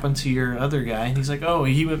 Willem, what happened to your other guy?" And he's like, "Oh,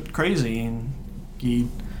 he went crazy and he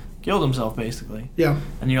killed himself, basically." Yeah.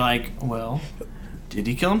 And you're like, "Well, did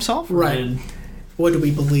he kill himself? Right. What do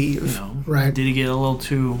we believe? Right. Did he get a little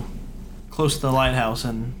too close to the lighthouse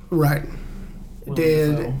and right?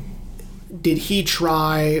 Did he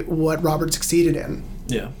try what Robert succeeded in?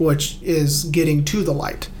 Yeah. Which is getting to the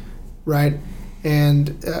light, right? And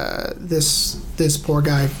this poor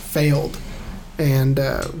guy failed, and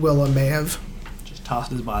Willem may have just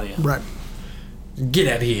tossed his body out. Right. Get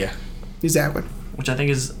out of here. Exactly. Which I think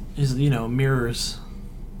is mirrors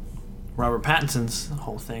Robert Pattinson's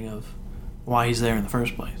whole thing of why he's there in the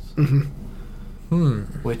first place.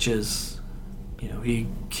 Which is, he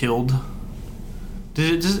killed.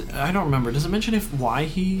 I don't remember. Does it mention why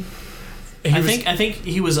he? I think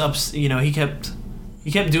he was up. He kept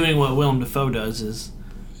doing what Willem Dafoe does. Is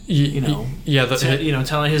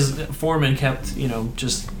telling his foreman kept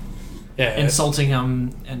just insulting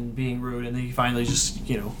him and being rude, and then he finally just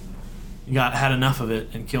had enough of it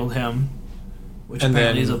and killed him, which and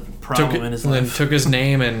apparently is a problem in his life. And then took his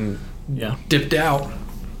name and dipped out.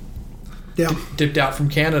 Yeah, dipped out from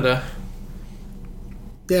Canada.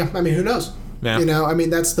 Yeah, I mean, who knows? Yeah.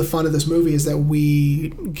 That's the fun of this movie is that we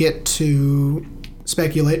get to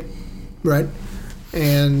speculate, right?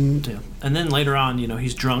 And then later on,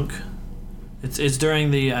 he's drunk. It's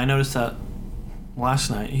during the. I noticed that last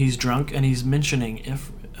night. He's drunk and he's mentioning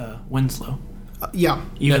Winslow.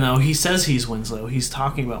 Even though he says he's Winslow, he's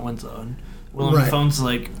talking about Winslow, and Willem Dafoe's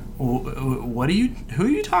like, who are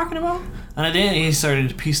you talking about? And then he started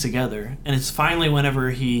to piece together, and it's finally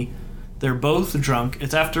whenever they're both drunk.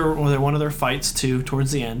 It's after one of their fights too,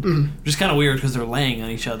 towards the end, which is kind of weird because they're laying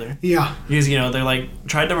on each other. Yeah, because they're like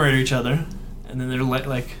tried to murder each other, and then they're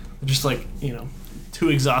just too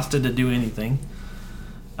exhausted to do anything.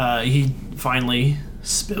 He finally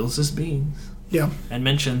spills his beans. Yeah, and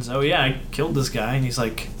mentions, "Oh yeah, I killed this guy," and he's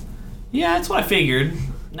like, "Yeah, that's what I figured.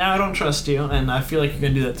 Now I don't trust you, and I feel like you're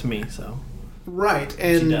gonna do that to me." So, right,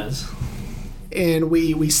 and he does, and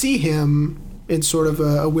we see him in sort of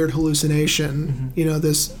a weird hallucination.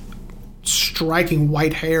 This striking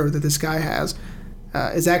white hair that this guy has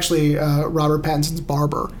is actually Robert Pattinson's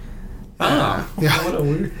barber. Yeah, what a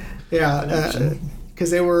weird. Yeah,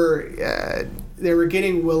 because they were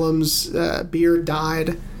getting Willem's beard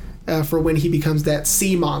dyed for when he becomes that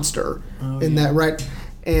sea monster that right.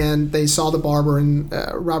 And they saw the barber, and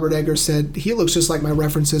Robert Eggers said, he looks just like my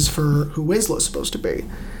references for who Winslow's supposed to be.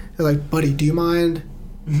 They're like, buddy, do you mind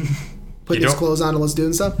putting his clothes on and let's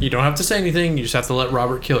do stuff? You don't have to say anything. You just have to let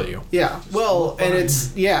Robert kill you. Yeah. Well, and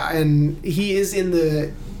and he is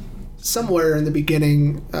somewhere in the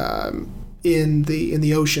beginning in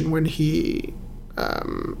the ocean when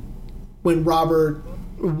when Robert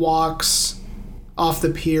walks off the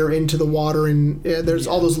pier into the water, and there's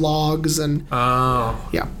all those logs and I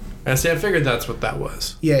figured that's what that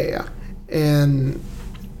was. Yeah. And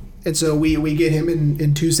so we get him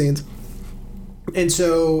in two scenes, and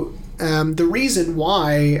so the reason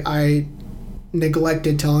why I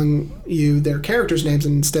neglected telling you their characters' names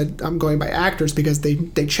and instead I'm going by actors because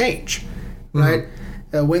they change, right?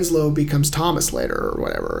 Winslow becomes Thomas later or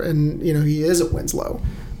whatever, and he isn't Winslow,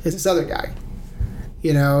 it's this other guy.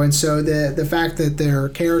 And so the fact that their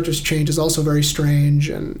characters change is also very strange,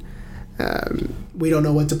 and we don't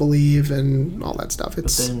know what to believe and all that stuff. But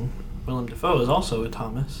then Willem Dafoe is also a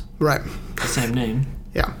Thomas. Right. The same name.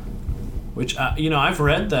 Yeah. Which, I've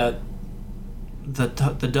read that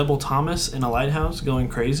the double Thomas in a lighthouse going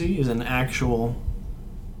crazy is an actual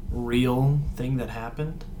real thing that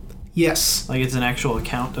happened. Yes. Like it's an actual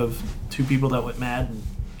account of two people that went mad and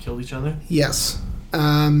killed each other. Yes.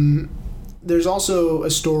 There's also a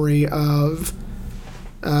story of,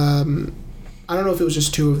 I don't know if it was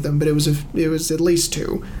just two of them, but it was at least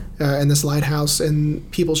two in this lighthouse, and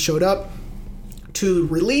people showed up to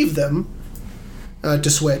relieve them to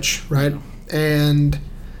switch, right? And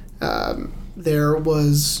there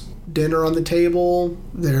was dinner on the table.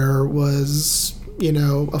 There was,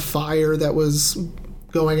 a fire that was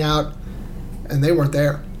going out, and they weren't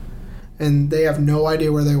there, and they have no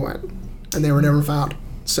idea where they went, and they were never found.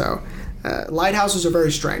 So. Lighthouses are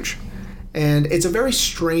very strange, and it's a very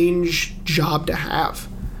strange job to have,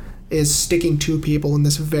 is sticking two people in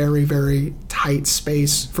this very, very tight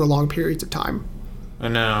space for long periods of time. I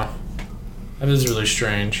know. That is really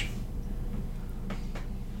strange.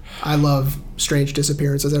 I love strange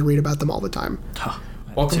disappearances. I read about them all the time.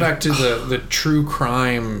 Welcome back to the true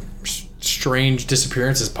crime strange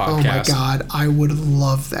disappearances podcast. Oh my god, I would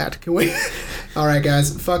love that. Can we? All right,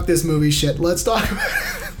 guys, fuck this movie shit. Let's talk about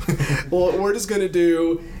well, we're just going to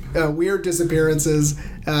do weird disappearances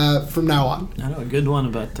from now on. I know a good one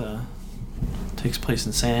about takes place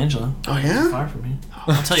in San Angelo. Oh, yeah? Not far from here.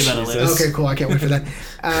 I'll tell you about it later. Okay, cool. I can't wait for that.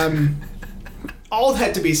 All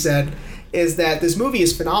that to be said is that this movie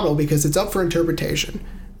is phenomenal because it's up for interpretation,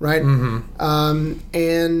 right? And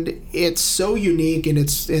it's so unique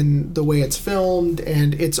in the way it's filmed,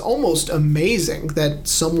 and it's almost amazing that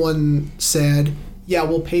someone said, yeah,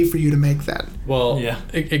 we'll pay for you to make that. Well, Yeah.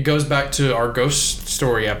 it goes back to our Ghost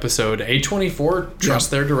Story episode. A24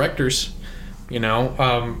 trust their directors. You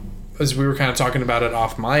know, as we were kind of talking about it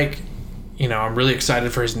off mic, you know, I'm really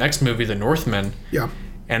excited for his next movie, The Northman. Yeah.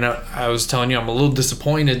 And I was telling you, I'm a little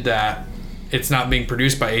disappointed that it's not being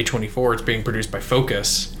produced by A24. It's being produced by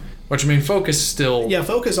Focus. Which, I mean, Focus still... Yeah,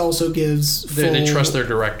 Focus also gives They trust their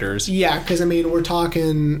directors. Yeah, because, I mean, we're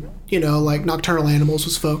talking, you know, like Nocturnal Animals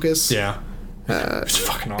was Focus. Yeah. It's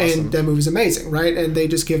fucking awesome. And that movie's amazing, right? And they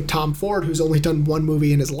just give Tom Ford, who's only done one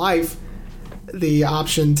movie in his life, the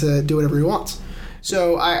option to do whatever he wants.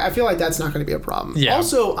 So I feel like that's not going to be a problem. Yeah.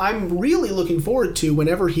 Also, I'm really looking forward to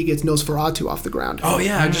whenever he gets Nosferatu off the ground. Oh,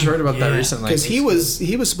 yeah, I just heard about that recently. Because he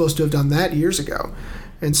was supposed to have done that years ago.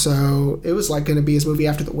 And so it was like going to be his movie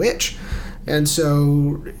after The Witch. And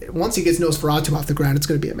so once he gets Nosferatu off the ground, it's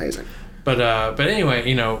going to be amazing. But anyway,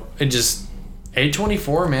 you know, it just...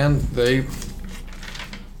 A24, man, they...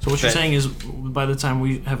 So what you're saying is, by the time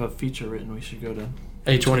we have a feature written, we should go to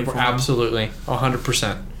A24, absolutely,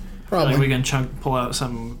 100%. Probably. Like we can pull out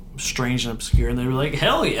something strange and obscure, and they were like,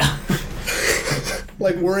 "Hell yeah!"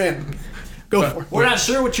 Like, we're in. Go for it. We're not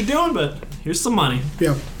sure what you're doing, but here's some money.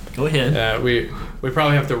 Yeah. Go ahead. We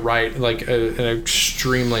probably have to write like an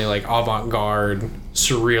extremely like avant-garde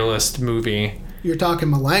surrealist movie. You're talking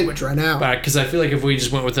my language right now. Because I feel like if we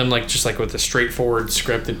just went with them like just like with a straightforward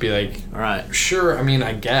script, it'd be like, All right. sure. I mean,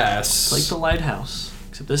 I guess. It's like The Lighthouse,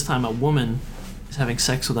 except this time a woman is having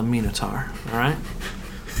sex with a Minotaur. All right.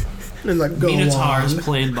 And like, go Minotaur on. is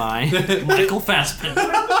played by Michael Fassbender.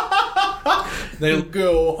 They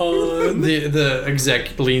go on. The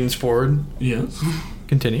exec leans forward. Yes.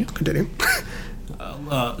 Continue. Continue.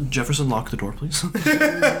 Jefferson, lock the door, please.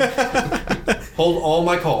 Hold all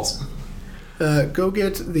my calls. Go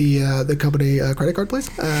get the company credit card, please.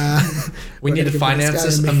 We need to finance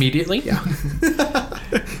this immediately. Yeah.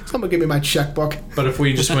 Someone give me my checkbook. But if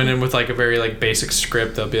we just went in with like a very like basic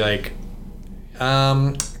script, they'll be like,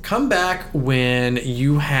 come back when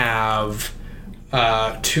you have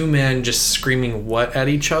two men just screaming what at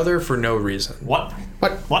each other for no reason. What?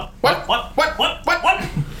 What? What?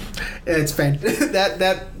 It's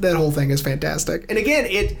that whole thing is fantastic. And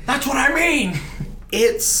again, That's what I mean.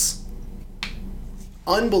 it's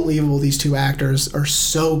unbelievable. These two actors are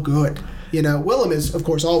so good. You know, Willem is of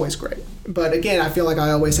course always great. But again, I feel like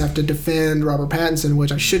I always have to defend Robert Pattinson,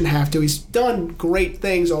 which I shouldn't have to. He's done great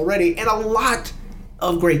things already, and a lot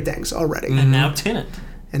of great things already. And now Tenet.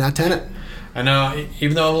 And now Tenet. I know,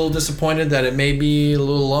 even though I'm a little disappointed that it may be a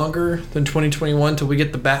little longer than 2021 till we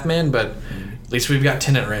get the Batman, but at least we've got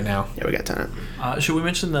Tenet right now. Yeah, we got Tenet. Should we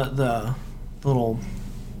mention the little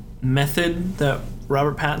method that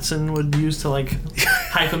Robert Pattinson would use to like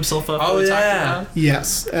hype himself up? Oh, when we talked yeah. about?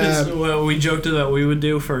 Yes. What we joked that we would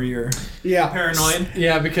do for your Yeah. paranoid.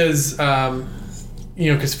 Yeah, because,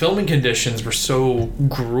 because filming conditions were so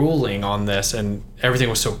grueling on this and everything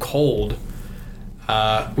was so cold.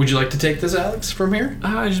 Would you like to take this, Alex, from here?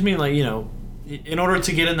 I just mean, like, you know, in order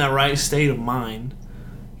to get in that right state of mind,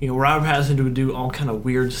 you know, Robert Pattinson would do all kind of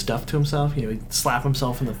weird stuff to himself. You know, he'd slap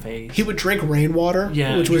himself in the face. He would drink rainwater,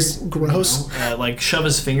 which was gross. You know, like, shove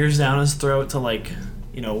his fingers down his throat to, like,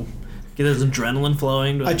 you know, get his adrenaline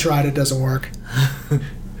flowing. I tried. It doesn't work.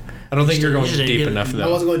 I don't think you're going you should deep get- enough, I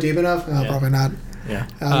though. wasn't going deep enough? Yeah. Probably not. Yeah.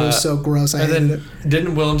 It was so gross. I And hated then, it.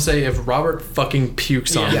 didn't Willem say, if Robert fucking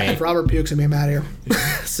pukes on Yeah, me? if Robert pukes at me, I'm out of here.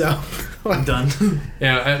 So, I'm done.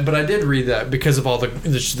 Yeah, but I did read that because of all the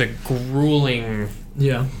grueling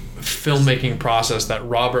Yeah. filmmaking process that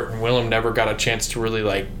Robert and Willem never got a chance to really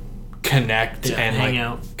like connect Yeah, and hang like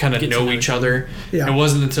out, kind of get to know know each each other. Yeah. It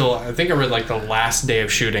wasn't until I think I read like the last day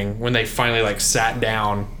of shooting when they finally like sat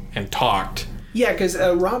down and talked. yeah, because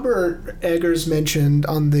Robert Eggers mentioned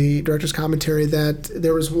on the director's commentary that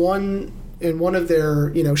there was one of their,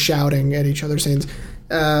 you know, shouting at each other scenes.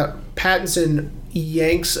 Pattinson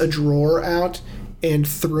yanks a drawer out and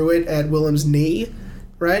threw it at Willem's knee,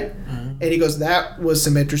 right? And he goes, that was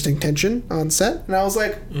some interesting tension on set. And I was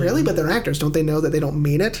like, really? But they're actors. Don't they know that they don't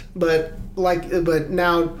mean it? But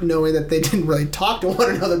now knowing that they didn't really talk to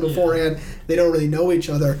one another beforehand, they don't really know each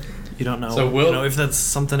other. You don't know, So you know if that's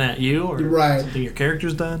something at you or Right. something your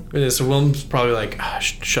character's done. Yeah, so Willem's probably like,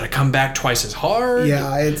 should I come back twice as hard?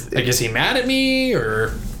 Yeah, it's Like, is he mad at me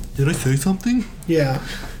or? Did I say something? yeah.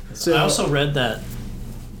 So I also read that,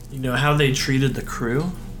 you know, how they treated the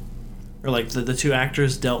crew, or like the two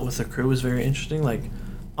actors dealt with the crew was very interesting. Like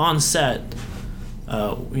on set,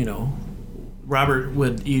 you know, Robert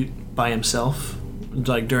would eat by himself,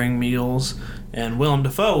 like during meals, and Willem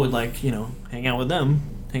Dafoe would like, you know, hang out with them,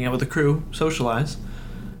 hang out with the crew, socialize.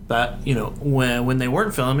 that, you know, when they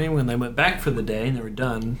weren't filming, when they went back for the day and they were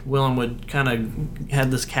done, Willem would kind of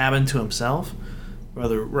had this cabin to himself.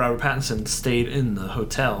 Rather, Robert Pattinson stayed in the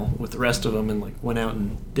hotel with the rest of them and like went out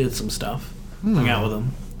and did some stuff, hung out with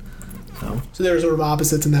them. So there were sort of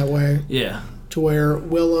opposites in that way. Yeah. To where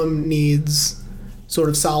Willem needs sort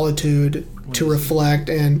of solitude to reflect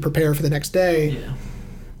and prepare for the next day. Yeah.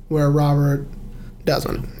 Where Robert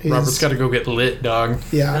doesn't. Robert's got to go get lit, dog.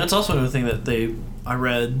 Yeah. And that's also another thing that I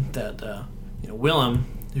read that you know, Willem,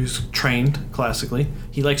 who's trained classically,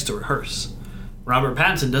 he likes to rehearse. Robert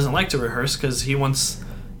Pattinson doesn't like to rehearse because he wants,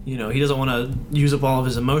 you know, he doesn't want to use up all of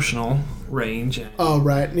his emotional range. Oh,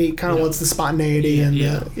 right. And he kind of wants the spontaneity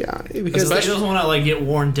because he doesn't want to like get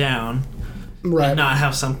worn down. Right. And not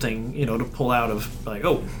have something, you know, to pull out of like,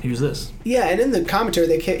 oh, here's this. Yeah, and in the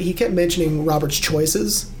commentary, he kept mentioning Robert's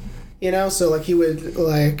choices. You know, so like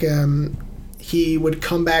he would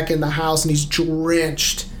come back in the house and he's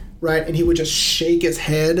drenched, right? And he would just shake his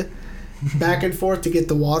head back and forth to get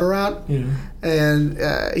the water out. Yeah. And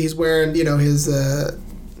he's wearing, you know, his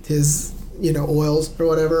you know, oils or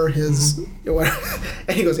whatever. Whatever.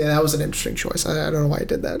 And he goes, yeah, that was an interesting choice. I don't know why he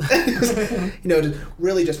did that. You know,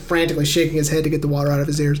 just frantically shaking his head to get the water out of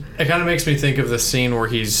his ears. It kind of makes me think of the scene where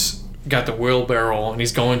he's got the wheelbarrow and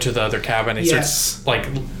he's going to the other cabin. And he starts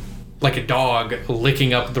like a dog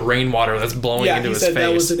licking up the rainwater that's blowing into his face. Yeah, he said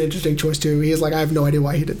that was an interesting choice too. He's like, I have no idea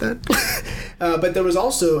why he did that. But there was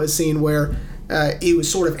also a scene where he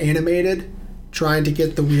was sort of animated, trying to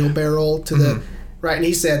get the wheelbarrow to the right, and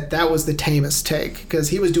he said that was the tamest take because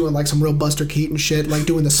he was doing like some real Buster Keaton shit, like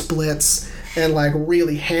doing the splits and like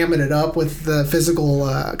really hamming it up with the physical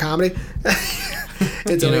comedy.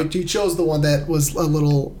 And so he chose the one that was a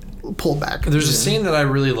little pulled back. There's a scene that I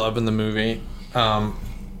really love in the movie, and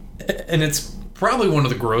it's probably one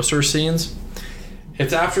of the grosser scenes.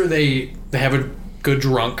 It's after they have a good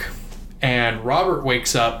drunk, and Robert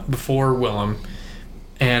wakes up before Willem,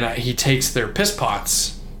 and he takes their piss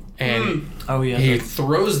pots, and he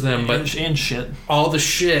throws them, but and shit, all the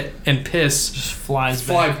shit and piss just fly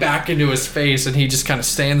back into his face, and he just kind of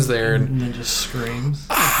stands there and then just screams.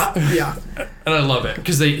 Yeah, and I love it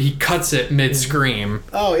because he cuts it mid scream.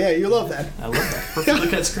 Oh yeah, you love that. I love that perfectly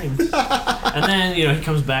cut screams. And then he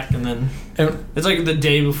comes back, and then it's like the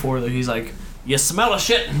day before that he's like, "You smell of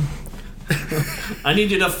shit. I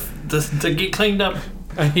need you to get cleaned up."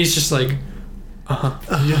 And he's just like,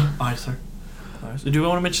 yeah. All right, sir. So do you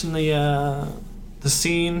want to mention the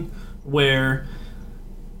scene where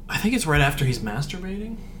I think it's right after he's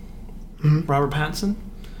masturbating, Robert Pattinson,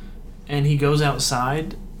 and he goes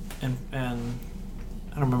outside and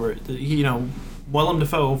I don't remember, Willem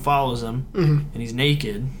Dafoe follows him and he's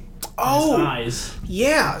naked. Oh, his eyes.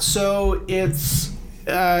 Yeah. So it's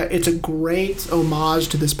a great homage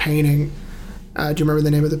to this painting. Do you remember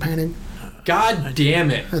the name of the painting? God damn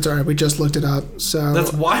it. That's all right. We just looked it up. So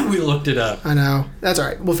that's why we looked it up. I know. That's all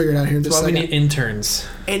right. We'll figure it out here in just a second. That's why we need interns.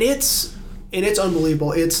 And it's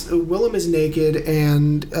unbelievable. Willem is naked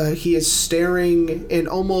and he is staring and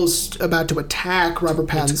almost about to attack Robert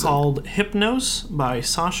Pattinson. It's called Hypnos by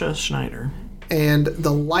Sasha Schneider. And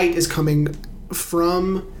the light is coming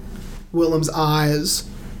from Willem's eyes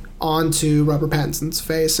onto Robert Pattinson's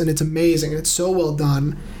face, and it's amazing. It's so well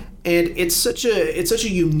done, and it's such a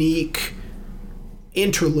unique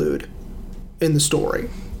interlude in the story.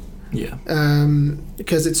 Yeah.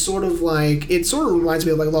 Because it sort of reminds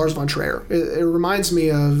me of like Lars von Trier. It reminds me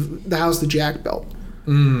of The House that Jack Built,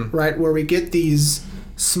 right, where we get these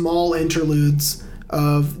small interludes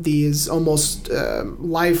of these almost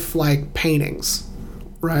lifelike paintings,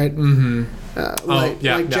 right? Like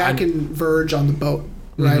Jack and Verge on the boat,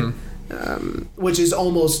 right? Which is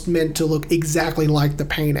almost meant to look exactly like the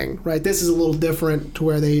painting, right? This is a little different to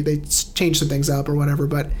where they change some things up or whatever,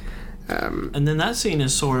 but and then that scene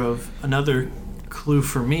is sort of another clue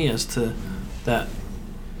for me as to that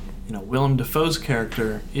Willem Dafoe's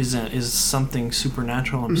character is something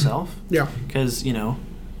supernatural himself. Yeah, because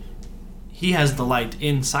he has the light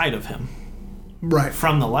inside of him, right,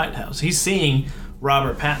 from the lighthouse. He's seeing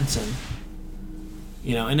Robert Pattinson.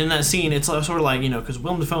 And in that scene, it's sort of like, because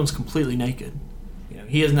Willem Dafoe's completely naked.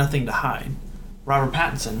 He has nothing to hide. Robert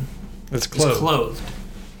Pattinson is clothed.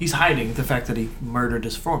 He's hiding the fact that he murdered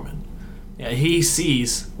his foreman. Yeah, he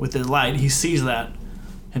sees, with his light, he sees that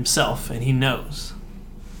himself, and he knows.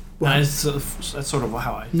 Well, that's sort of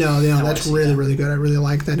how I... No, that's really, really good. I really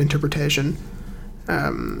like that interpretation.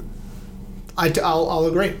 I'll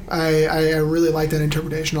agree. I really like that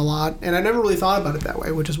interpretation a lot, and I never really thought about it that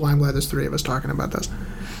way, which is why I'm glad there's three of us talking about this.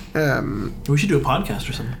 We should do a podcast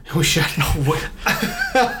or something. We should.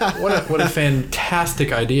 What a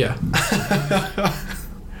fantastic idea.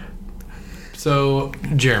 So,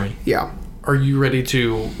 Jeremy, Yeah. are you ready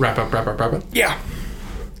to wrap up? Yeah.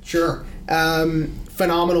 Sure.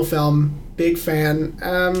 Phenomenal film. Big fan.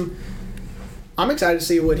 I'm excited to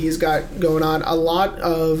see what he's got going on. A lot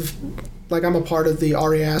of, like, I'm a part of the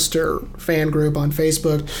Ari Aster fan group on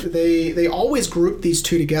Facebook. They always group these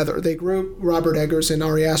two together. They group Robert Eggers and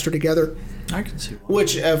Ari Aster together. I can see why.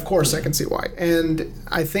 Which, of course, I can see why. And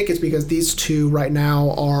I think it's because these two right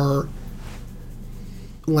now are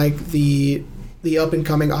like the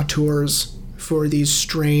up-and-coming auteurs for these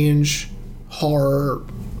strange horror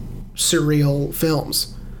surreal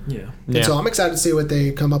films. Yeah. And so I'm excited to see what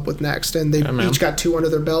they come up with next. And they've each got two under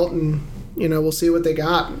their belt, and we'll see what they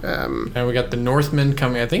got. And we got the Northman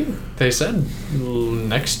coming. I think they said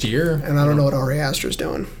next year. And I don't know what Ari Aster's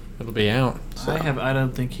doing. It'll be out. So. I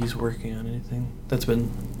don't think he's working on anything that's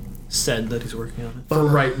been said that he's working on it. For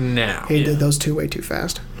right now. He did those two way too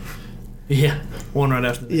fast. Yeah, one right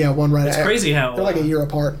after the Yeah, one right after. It's crazy how they're like a year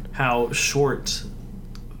apart. How short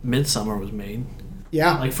Midsommar was made.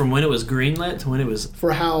 Yeah. Like from when it was greenlit to when it was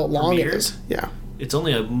for how long it premiered. is. Yeah. It's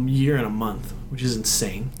only a year and a month, which is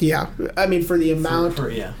insane. Yeah. I mean, for the amount.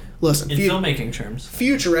 Yeah. Listen, in filmmaking terms.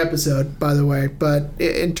 Future episode, by the way, but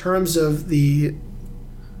in terms of the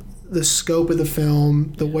scope of the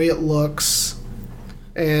film, the way it looks,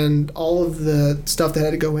 and all of the stuff that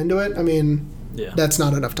had to go into it, I mean, that's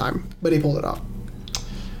not enough time. But he pulled it off.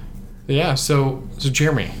 Yeah. So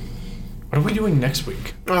Jeremy, what are we doing next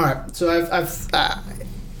week? All right. So I've thought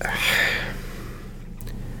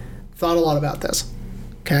a lot about this.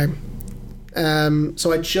 Okay.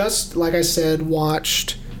 So I just, like I said,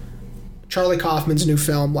 watched Charlie Kaufman's new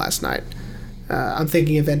film last night. I'm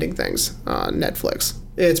Thinking of Ending Things on Netflix.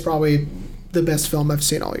 It's probably the best film I've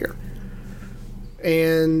seen all year.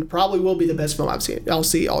 And probably will be the best film I'll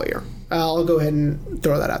see all year. I'll go ahead and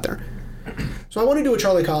throw that out there. So I want to do a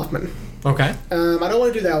Charlie Kaufman. Okay. I don't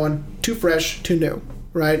want to do that one. Too fresh, too new,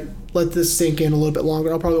 right? Let this sink in a little bit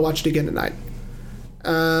longer. I'll probably watch it again tonight.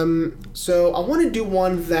 So I want to do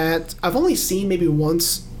one that I've only seen maybe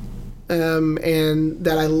once, and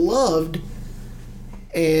that I loved,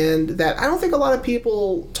 and that I don't think a lot of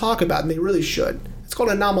people talk about, and they really should. It's called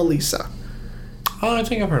Anomalisa. Oh, I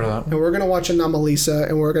think I've heard of that. And we're going to watch Anomalisa,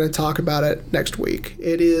 and we're going to talk about it next week.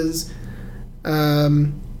 It is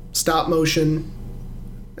stop motion,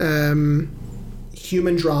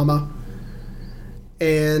 human drama,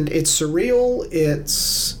 and it's surreal.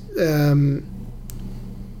 It's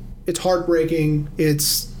heartbreaking.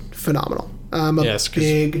 It's phenomenal. I'm a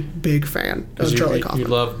big fan of Charlie Kaufman. You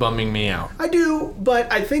love bumming me out. I do,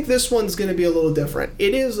 but I think this one's going to be a little different.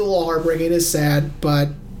 It is a little heartbreaking. It is sad, but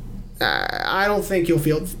I don't think you'll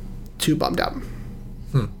feel too bummed out.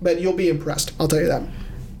 But you'll be impressed. I'll tell you that.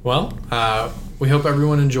 Well, we hope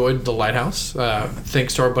everyone enjoyed The Lighthouse.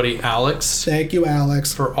 Thanks to our buddy Alex. Thank you,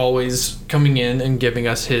 Alex. For always coming in and giving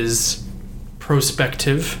us his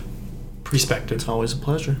perspective. It's always a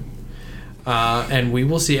pleasure. And we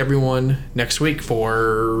will see everyone next week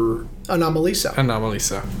for Anomalisa.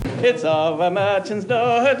 It's of a merchant's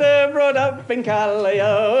daughter brought up in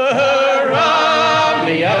Callio. Hurrah,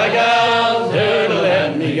 me other girls, who'd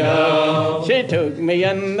let me go. She took me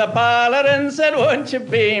in the parlor and said, won't you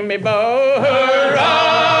be me beau?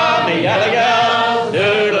 Hurrah, me other girls,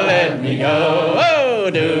 who'd let me go. Oh,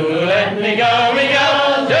 do let me go, me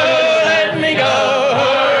girls, do let me go.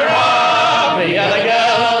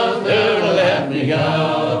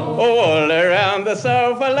 All around the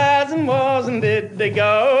sofa, lads and wasn't it to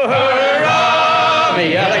go? Hurrah,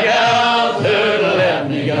 me other girls, who'd let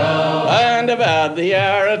me go? And about the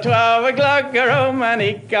hour of 12 o'clock, her old man,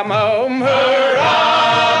 he come home.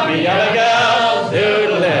 Hurrah, me other girls,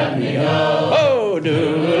 who'd let me go? Oh,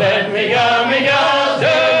 do let me go, me girls, do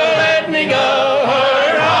let me go.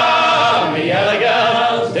 Hurrah, me other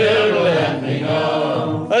girls, do let me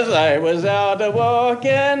go. As I was out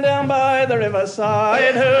a-walking down by the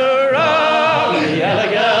riverside, hurrah, me other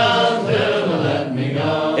girls, do let me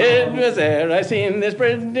go. It was there I seen this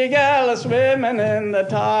pretty gal a-swimming in the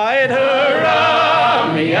tide,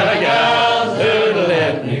 hurrah, me other girls, do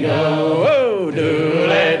let me go. Oh, do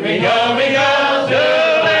let me go, me girls, do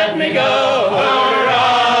let me go.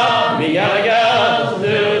 Hurrah, me other girls,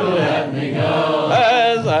 do let me go.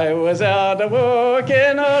 As I was out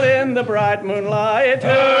a-walking all in the bright moonlight,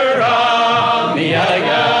 hurrah, me other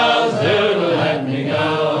girls, do let me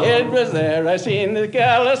go. It was there I seen the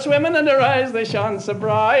gal a-swimming and her eyes they shone so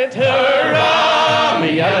bright, hurrah,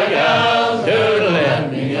 me other girls, do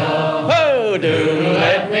let me go. Oh, do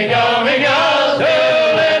let me go, me girls, do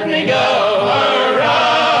let me go.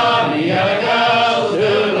 Hurrah, me other girls,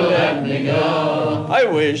 do let me go. I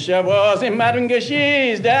wish I was in Madame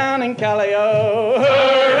Gushy's down in Callio.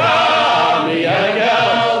 Hurrah, me yellow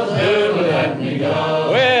gals, do let me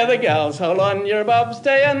go. Where the gals hold on your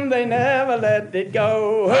bobstay and they never let it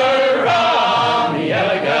go. Hurrah, me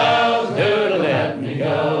yellow gals, do let me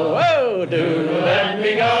go. Oh, do let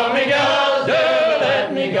me go, me gals, do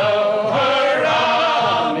let me go.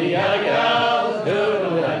 Hurrah, me yellow gals,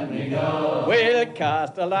 do let me go. We'll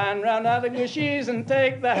cast a line round out of Gushy's and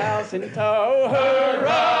take the house in tow.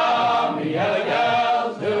 Hurrah, me yellow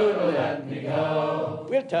gals, do let me go.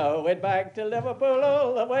 We'll tow it back to Liverpool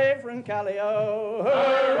all the way from Callio.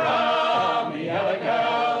 Hurrah!